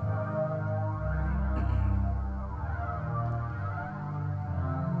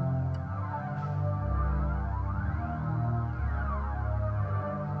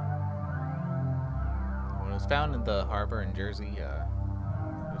 When it was found in the harbor in Jersey,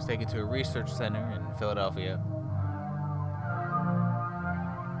 it was taken to a research center in Philadelphia.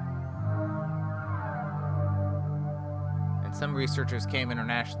 Some researchers came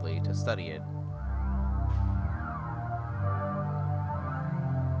internationally to study it.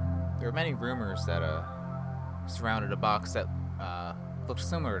 There are many rumors that surrounded a box that looked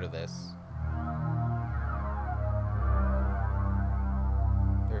similar to this.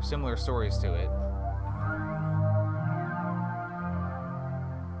 There are similar stories to it.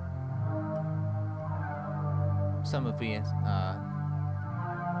 Some of the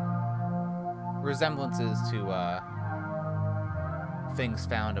resemblances to things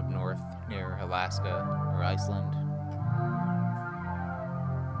found up north near Alaska or Iceland.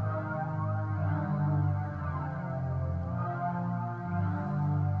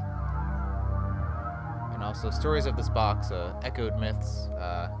 And also stories of this box echoed myths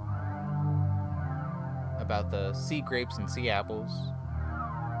about the sea grapes and sea apples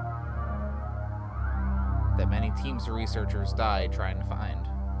that many teams of researchers died trying to find.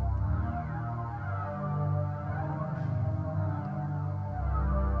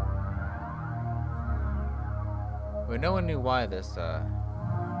 But no one knew why this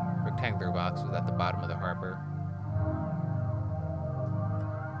rectangular box was at the bottom of the harbor.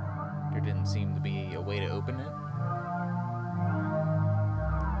 There didn't seem to be a way to open it.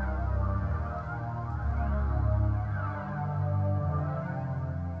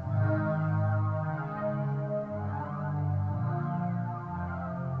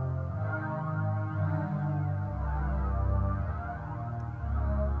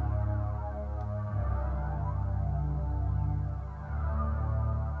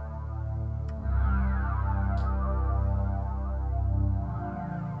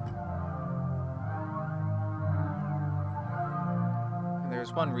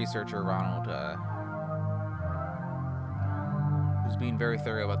 There's one researcher, Ronald, who's being very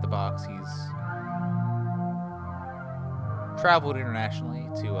thorough about the box. He's traveled internationally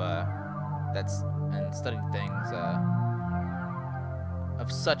to and studied things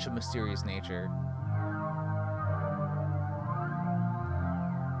of such a mysterious nature.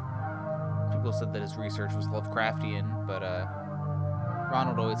 People said that his research was Lovecraftian, but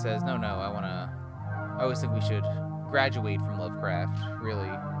Ronald always says, no, I always think we should graduate from Lovecraft, really.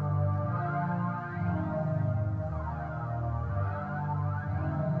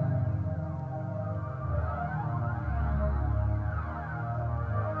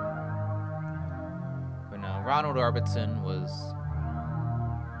 But no, Ronald Arvidson was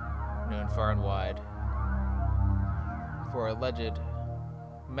known far and wide for alleged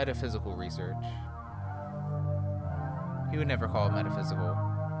metaphysical research. He would never call it metaphysical.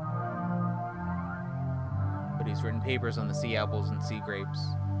 But he's written papers on the sea apples and sea grapes.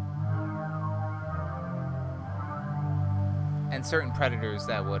 And certain predators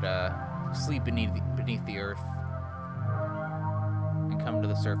that would sleep beneath the earth and come to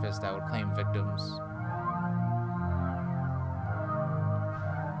the surface that would claim victims.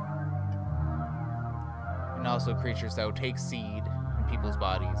 And also creatures that would take seed in people's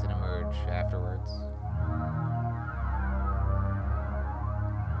bodies and emerge afterwards.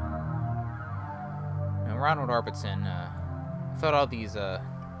 Ronald Arvidson thought all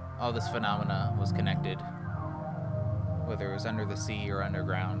this phenomena was connected, whether it was under the sea or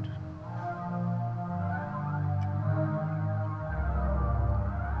underground.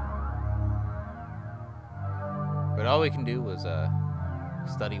 But all we can do was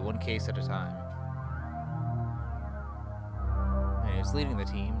study one case at a time. And he was leading the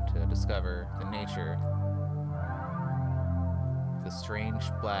team to discover the nature of the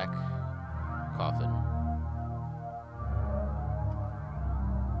strange black coffin.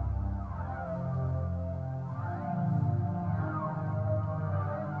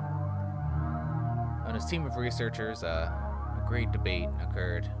 his team of researchers, a great debate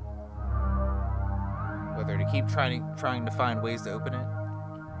occurred. Whether to keep trying to find ways to open it,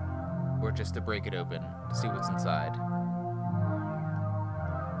 or just to break it open to see what's inside.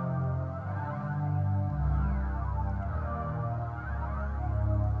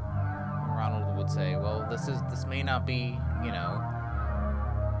 And Ronald would say, well, this may not be,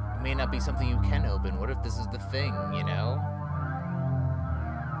 it may not be something you can open. What if this is the thing,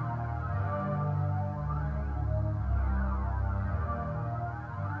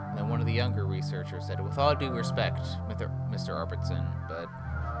 And then one of the younger researchers said, with all due respect, Mr. Arbertson, but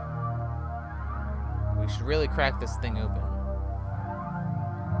we should really crack this thing open.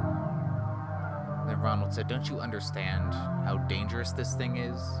 And then Ronald said, don't you understand how dangerous this thing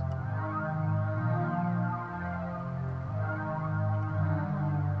is?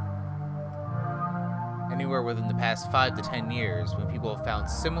 Anywhere within the past 5 to 10 years, when people have found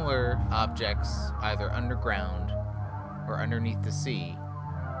similar objects either underground or underneath the sea,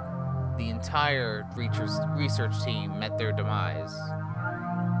 the entire research team met their demise.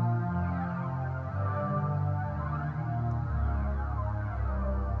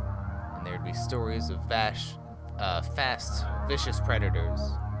 And there'd be stories of fast, vicious predators.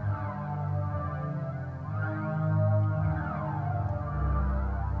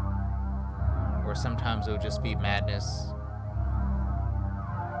 Or sometimes it would just be madness.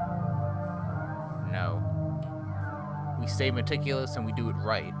 No. We stay meticulous and we do it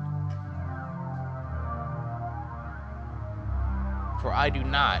right. For I do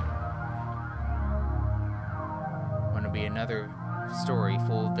not want to be another story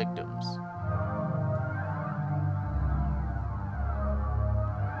full of victims.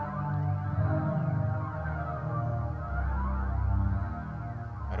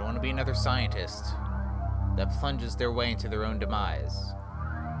 I don't want to be another scientist that plunges their way into their own demise.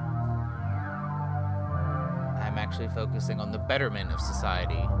 I'm actually focusing on the betterment of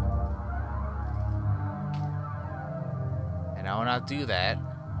society. And I will not do that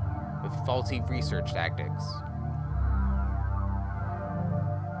with faulty research tactics.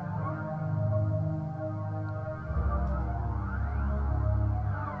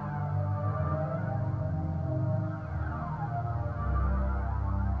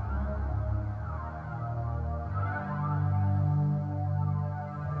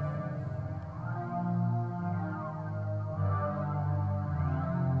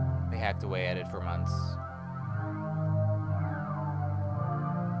 They hacked away at it for months.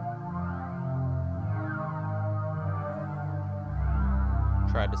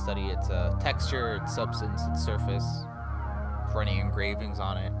 Tried to study its texture, its substance, its surface, for any engravings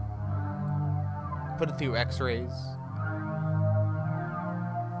on it. Put it through x-rays.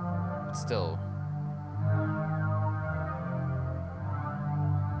 But still,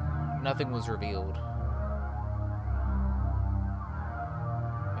 nothing was revealed.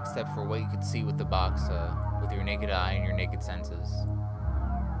 Except for what you could see with the box, with your naked eye and your naked senses.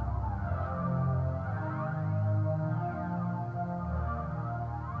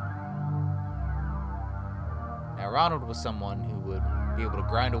 Ronald was someone who would be able to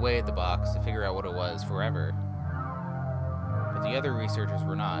grind away at the box to figure out what it was forever. But the other researchers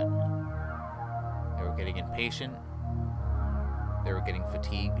were not. They were getting impatient. They were getting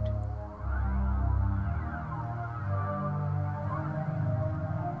fatigued.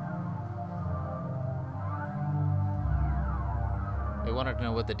 They wanted to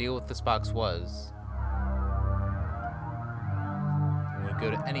know what the deal with this box was, and would go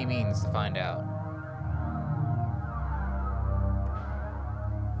to any means to find out.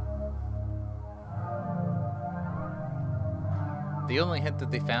 The only hint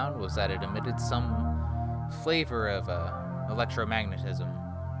that they found was that it emitted some flavor of electromagnetism.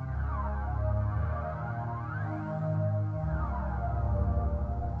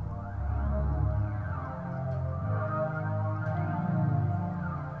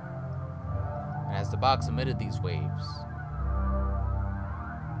 And as the box emitted these waves,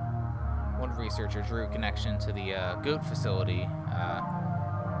 one researcher drew a connection to the goat facility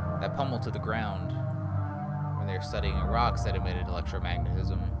that pummeled to the ground when they were studying rocks that emitted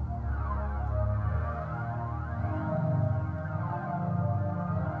electromagnetism.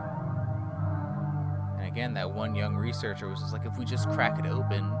 And again, that one young researcher was just like, if we just crack it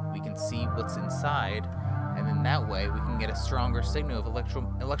open, we can see what's inside, and then that way we can get a stronger signal of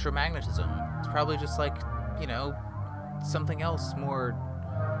electromagnetism. It's probably just like, something else more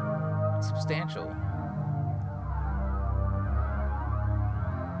substantial.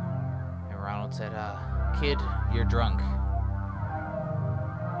 And Ronald said, kid, you're drunk.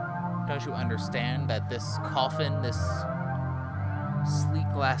 Don't you understand that this coffin, this sleek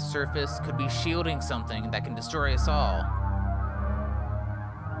glass surface could be shielding something that can destroy us all.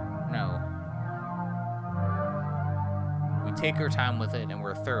 No. We take our time with it and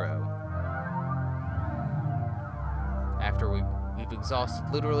we're thorough. After we've exhausted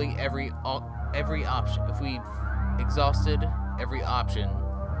literally every option, if we've exhausted every option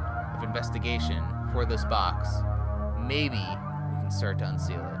of investigation for this box, maybe we can start to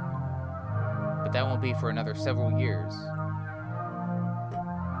unseal it. But that won't be for another several years.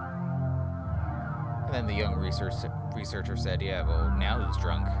 And then the young researcher said, yeah, well, now who's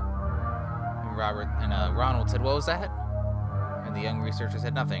drunk? And Ronald said, what was that? And the young researcher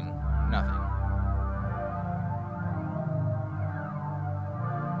said, nothing.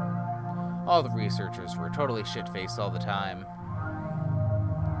 All the researchers were totally shit-faced all the time.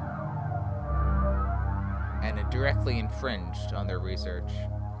 And it directly infringed on their research.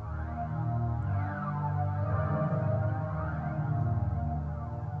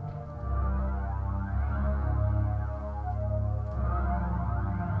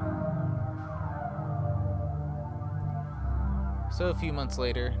 So a few months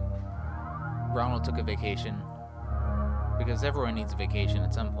later, Ronald took a vacation, because everyone needs a vacation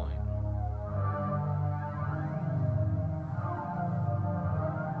at some point.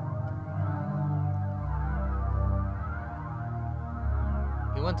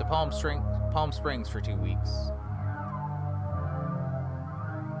 He went to Palm Springs for 2 weeks.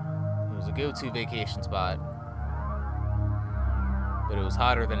 It was a go-to vacation spot, but it was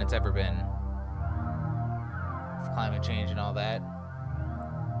hotter than it's ever been. With climate change and all that.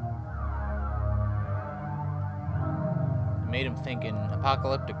 It made him think in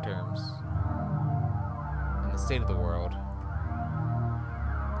apocalyptic terms, in the state of the world.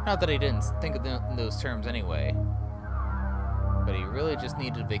 Not that he didn't think of in those terms anyway, but he really just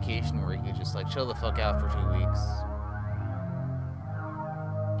needed a vacation where he could just chill the fuck out for 2 weeks.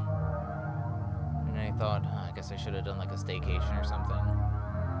 And then he thought, I guess I should have done a staycation or something.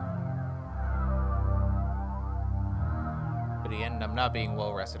 But he ended up not being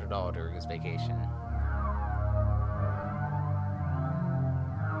well rested at all during his vacation.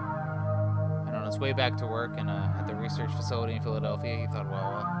 And on his way back to work at the research facility in Philadelphia, he thought,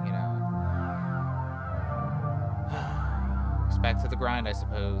 well, it's back to the grind, I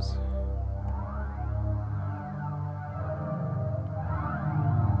suppose.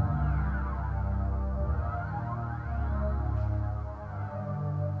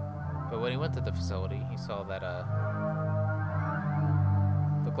 But when he went to the facility, he saw that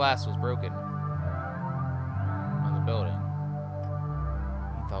the glass was broken on the building.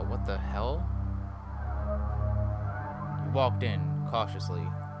 He thought, what the hell? He walked in cautiously.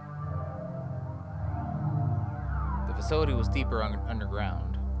 The facility was deeper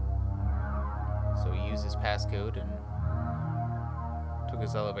underground, so he used his passcode and took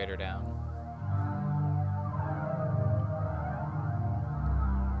his elevator down.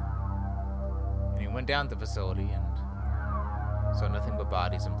 And he went down to the facility and saw nothing but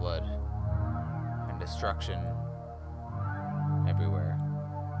bodies and blood and destruction everywhere.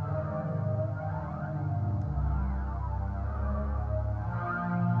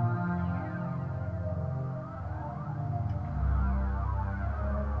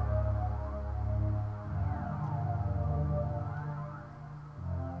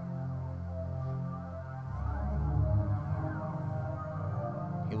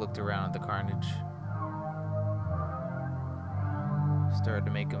 He looked around at the carnage. Started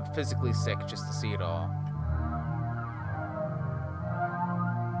to make him physically sick just to see it all.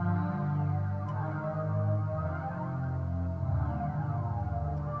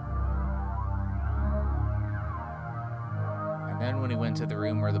 And then when he went to the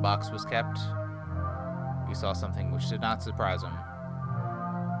room where the box was kept, he saw something which did not surprise him.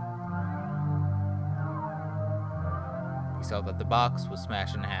 He saw that the box was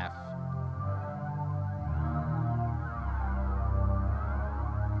smashed in half.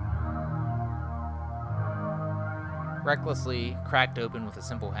 Recklessly cracked open with a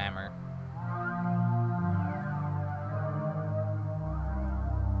simple hammer.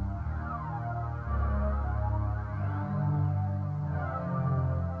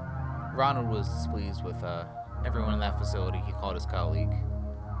 Ronald was displeased with everyone in that facility. He called his colleague.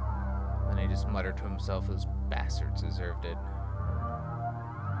 Then he just muttered to himself, those bastards deserved it.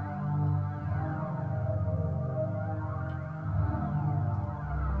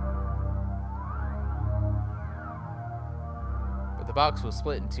 But the box was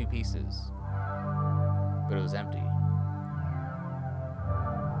split in 2 pieces, but it was empty.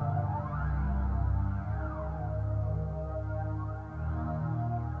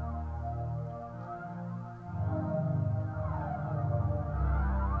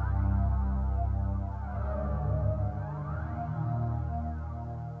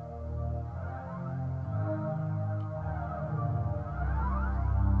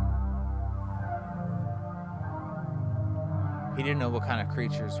 He didn't know what kind of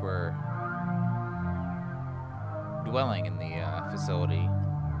creatures were dwelling in the facility.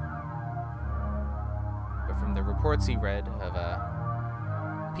 But from the reports he read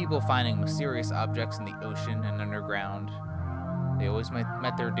of people finding mysterious objects in the ocean and underground, they always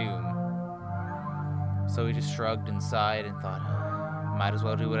met their doom. So he just shrugged and sighed and thought, might as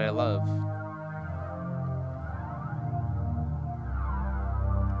well do what I love.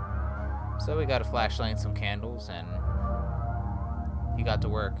 So he got a flashlight and some candles, and he got to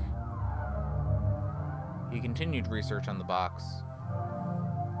work. He continued research on the box.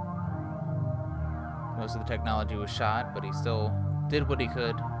 Most of the technology was shot, but he still did what he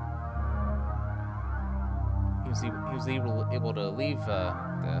could. He was able to leave the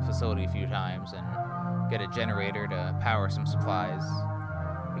facility a few times and get a generator to power some supplies.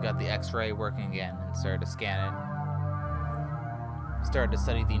 He got the X-ray working again and started to scan it. Started to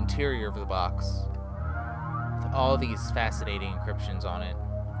study the interior of the box with all these fascinating encryptions on it.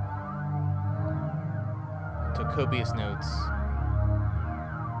 Took copious notes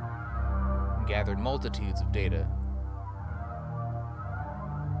and gathered multitudes of data.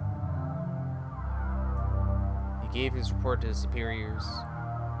 He gave his report to his superiors.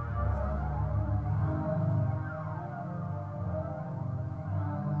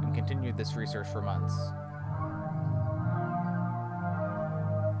 And continued this research for months.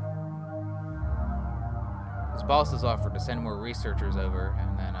 His bosses offered to send more researchers over,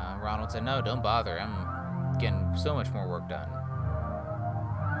 and then Ronald said, no, don't bother, I'm getting so much more work done.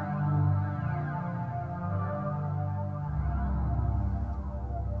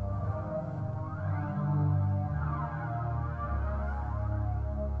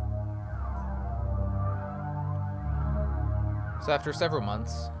 So after several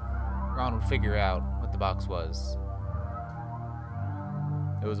months, Ronald figured out what the box was.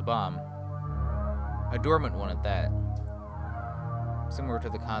 It was a bomb. A dormant one at that. Similar to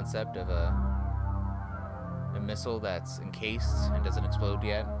the concept of a missile that's encased and doesn't explode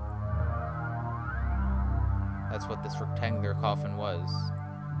yet. That's what this rectangular coffin was.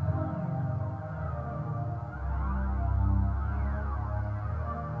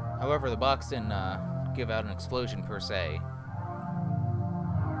 However, the box didn't give out an explosion per se.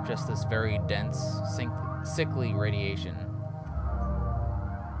 Just this very dense, sickly radiation.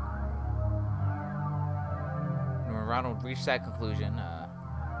 And when Ronald reached that conclusion,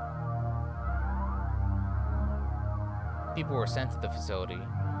 people were sent to the facility,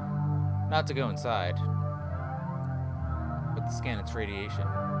 not to go inside, but to scan its radiation.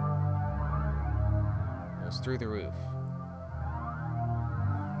 It was through the roof.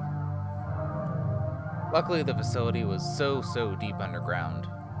 Luckily, the facility was so deep underground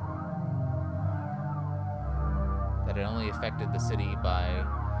that it only affected the city by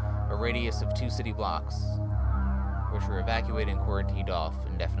a radius of 2 city blocks, which were evacuated and quarantined off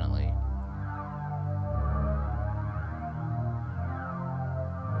indefinitely.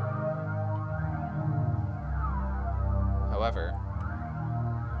 However,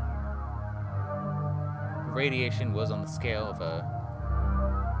 the radiation was on the scale of a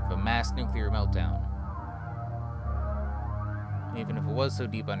mass nuclear meltdown. Even if it was so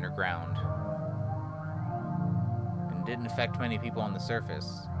deep underground, and didn't affect many people on the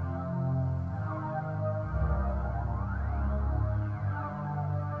surface,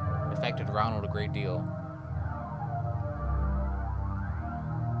 it affected Ronald a great deal.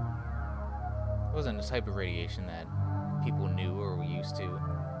 It wasn't a type of radiation that people knew or were used to.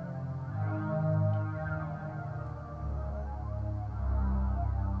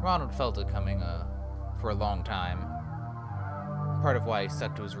 Ronald felt it coming for a long time. Part of why he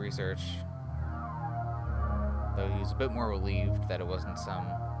stuck to his research, though he was a bit more relieved that it wasn't some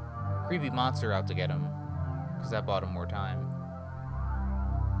creepy monster out to get him, because that bought him more time.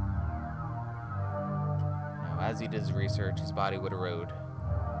 Now, as he did his research, his body would erode.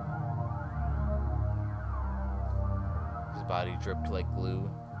 His body dripped like glue.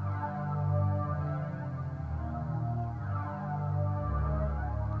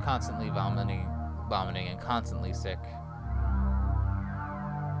 Constantly vomiting and constantly sick.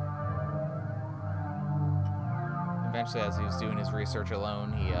 Eventually, as he was doing his research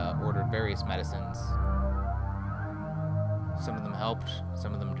alone, he ordered various medicines. Some of them helped,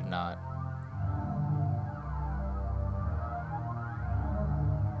 some of them did not.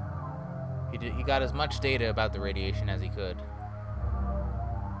 He got as much data about the radiation as he could,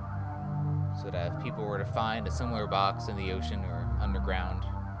 so that if people were to find a similar box in the ocean or underground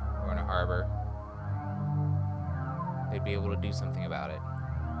or in a harbor, they'd be able to do something about it.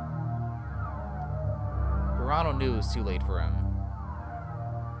 But Ronald knew it was too late for him.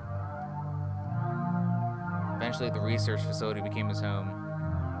 Eventually, the research facility became his home.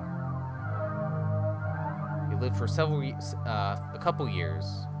 He lived for a couple years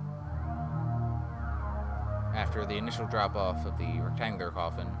after the initial drop-off of the rectangular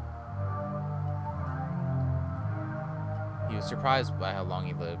coffin. He was surprised by how long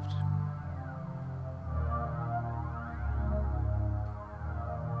he lived.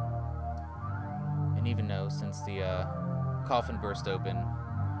 And even though, since the coffin burst open,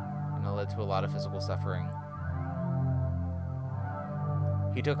 and it led to a lot of physical suffering,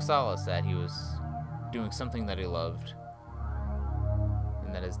 he took solace that he was doing something that he loved,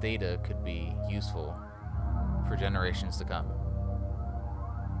 and that his data could be useful for generations to come.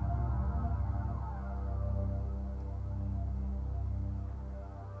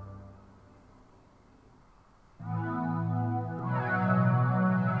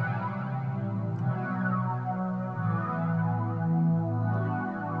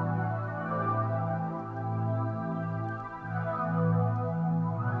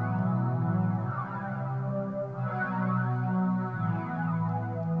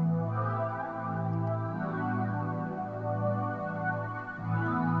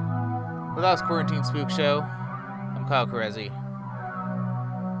 Well, that was Quarantine Spook Show. I'm Kyle Carezzi.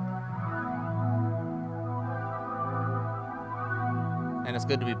 And it's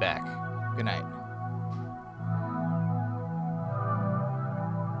good to be back. Good night.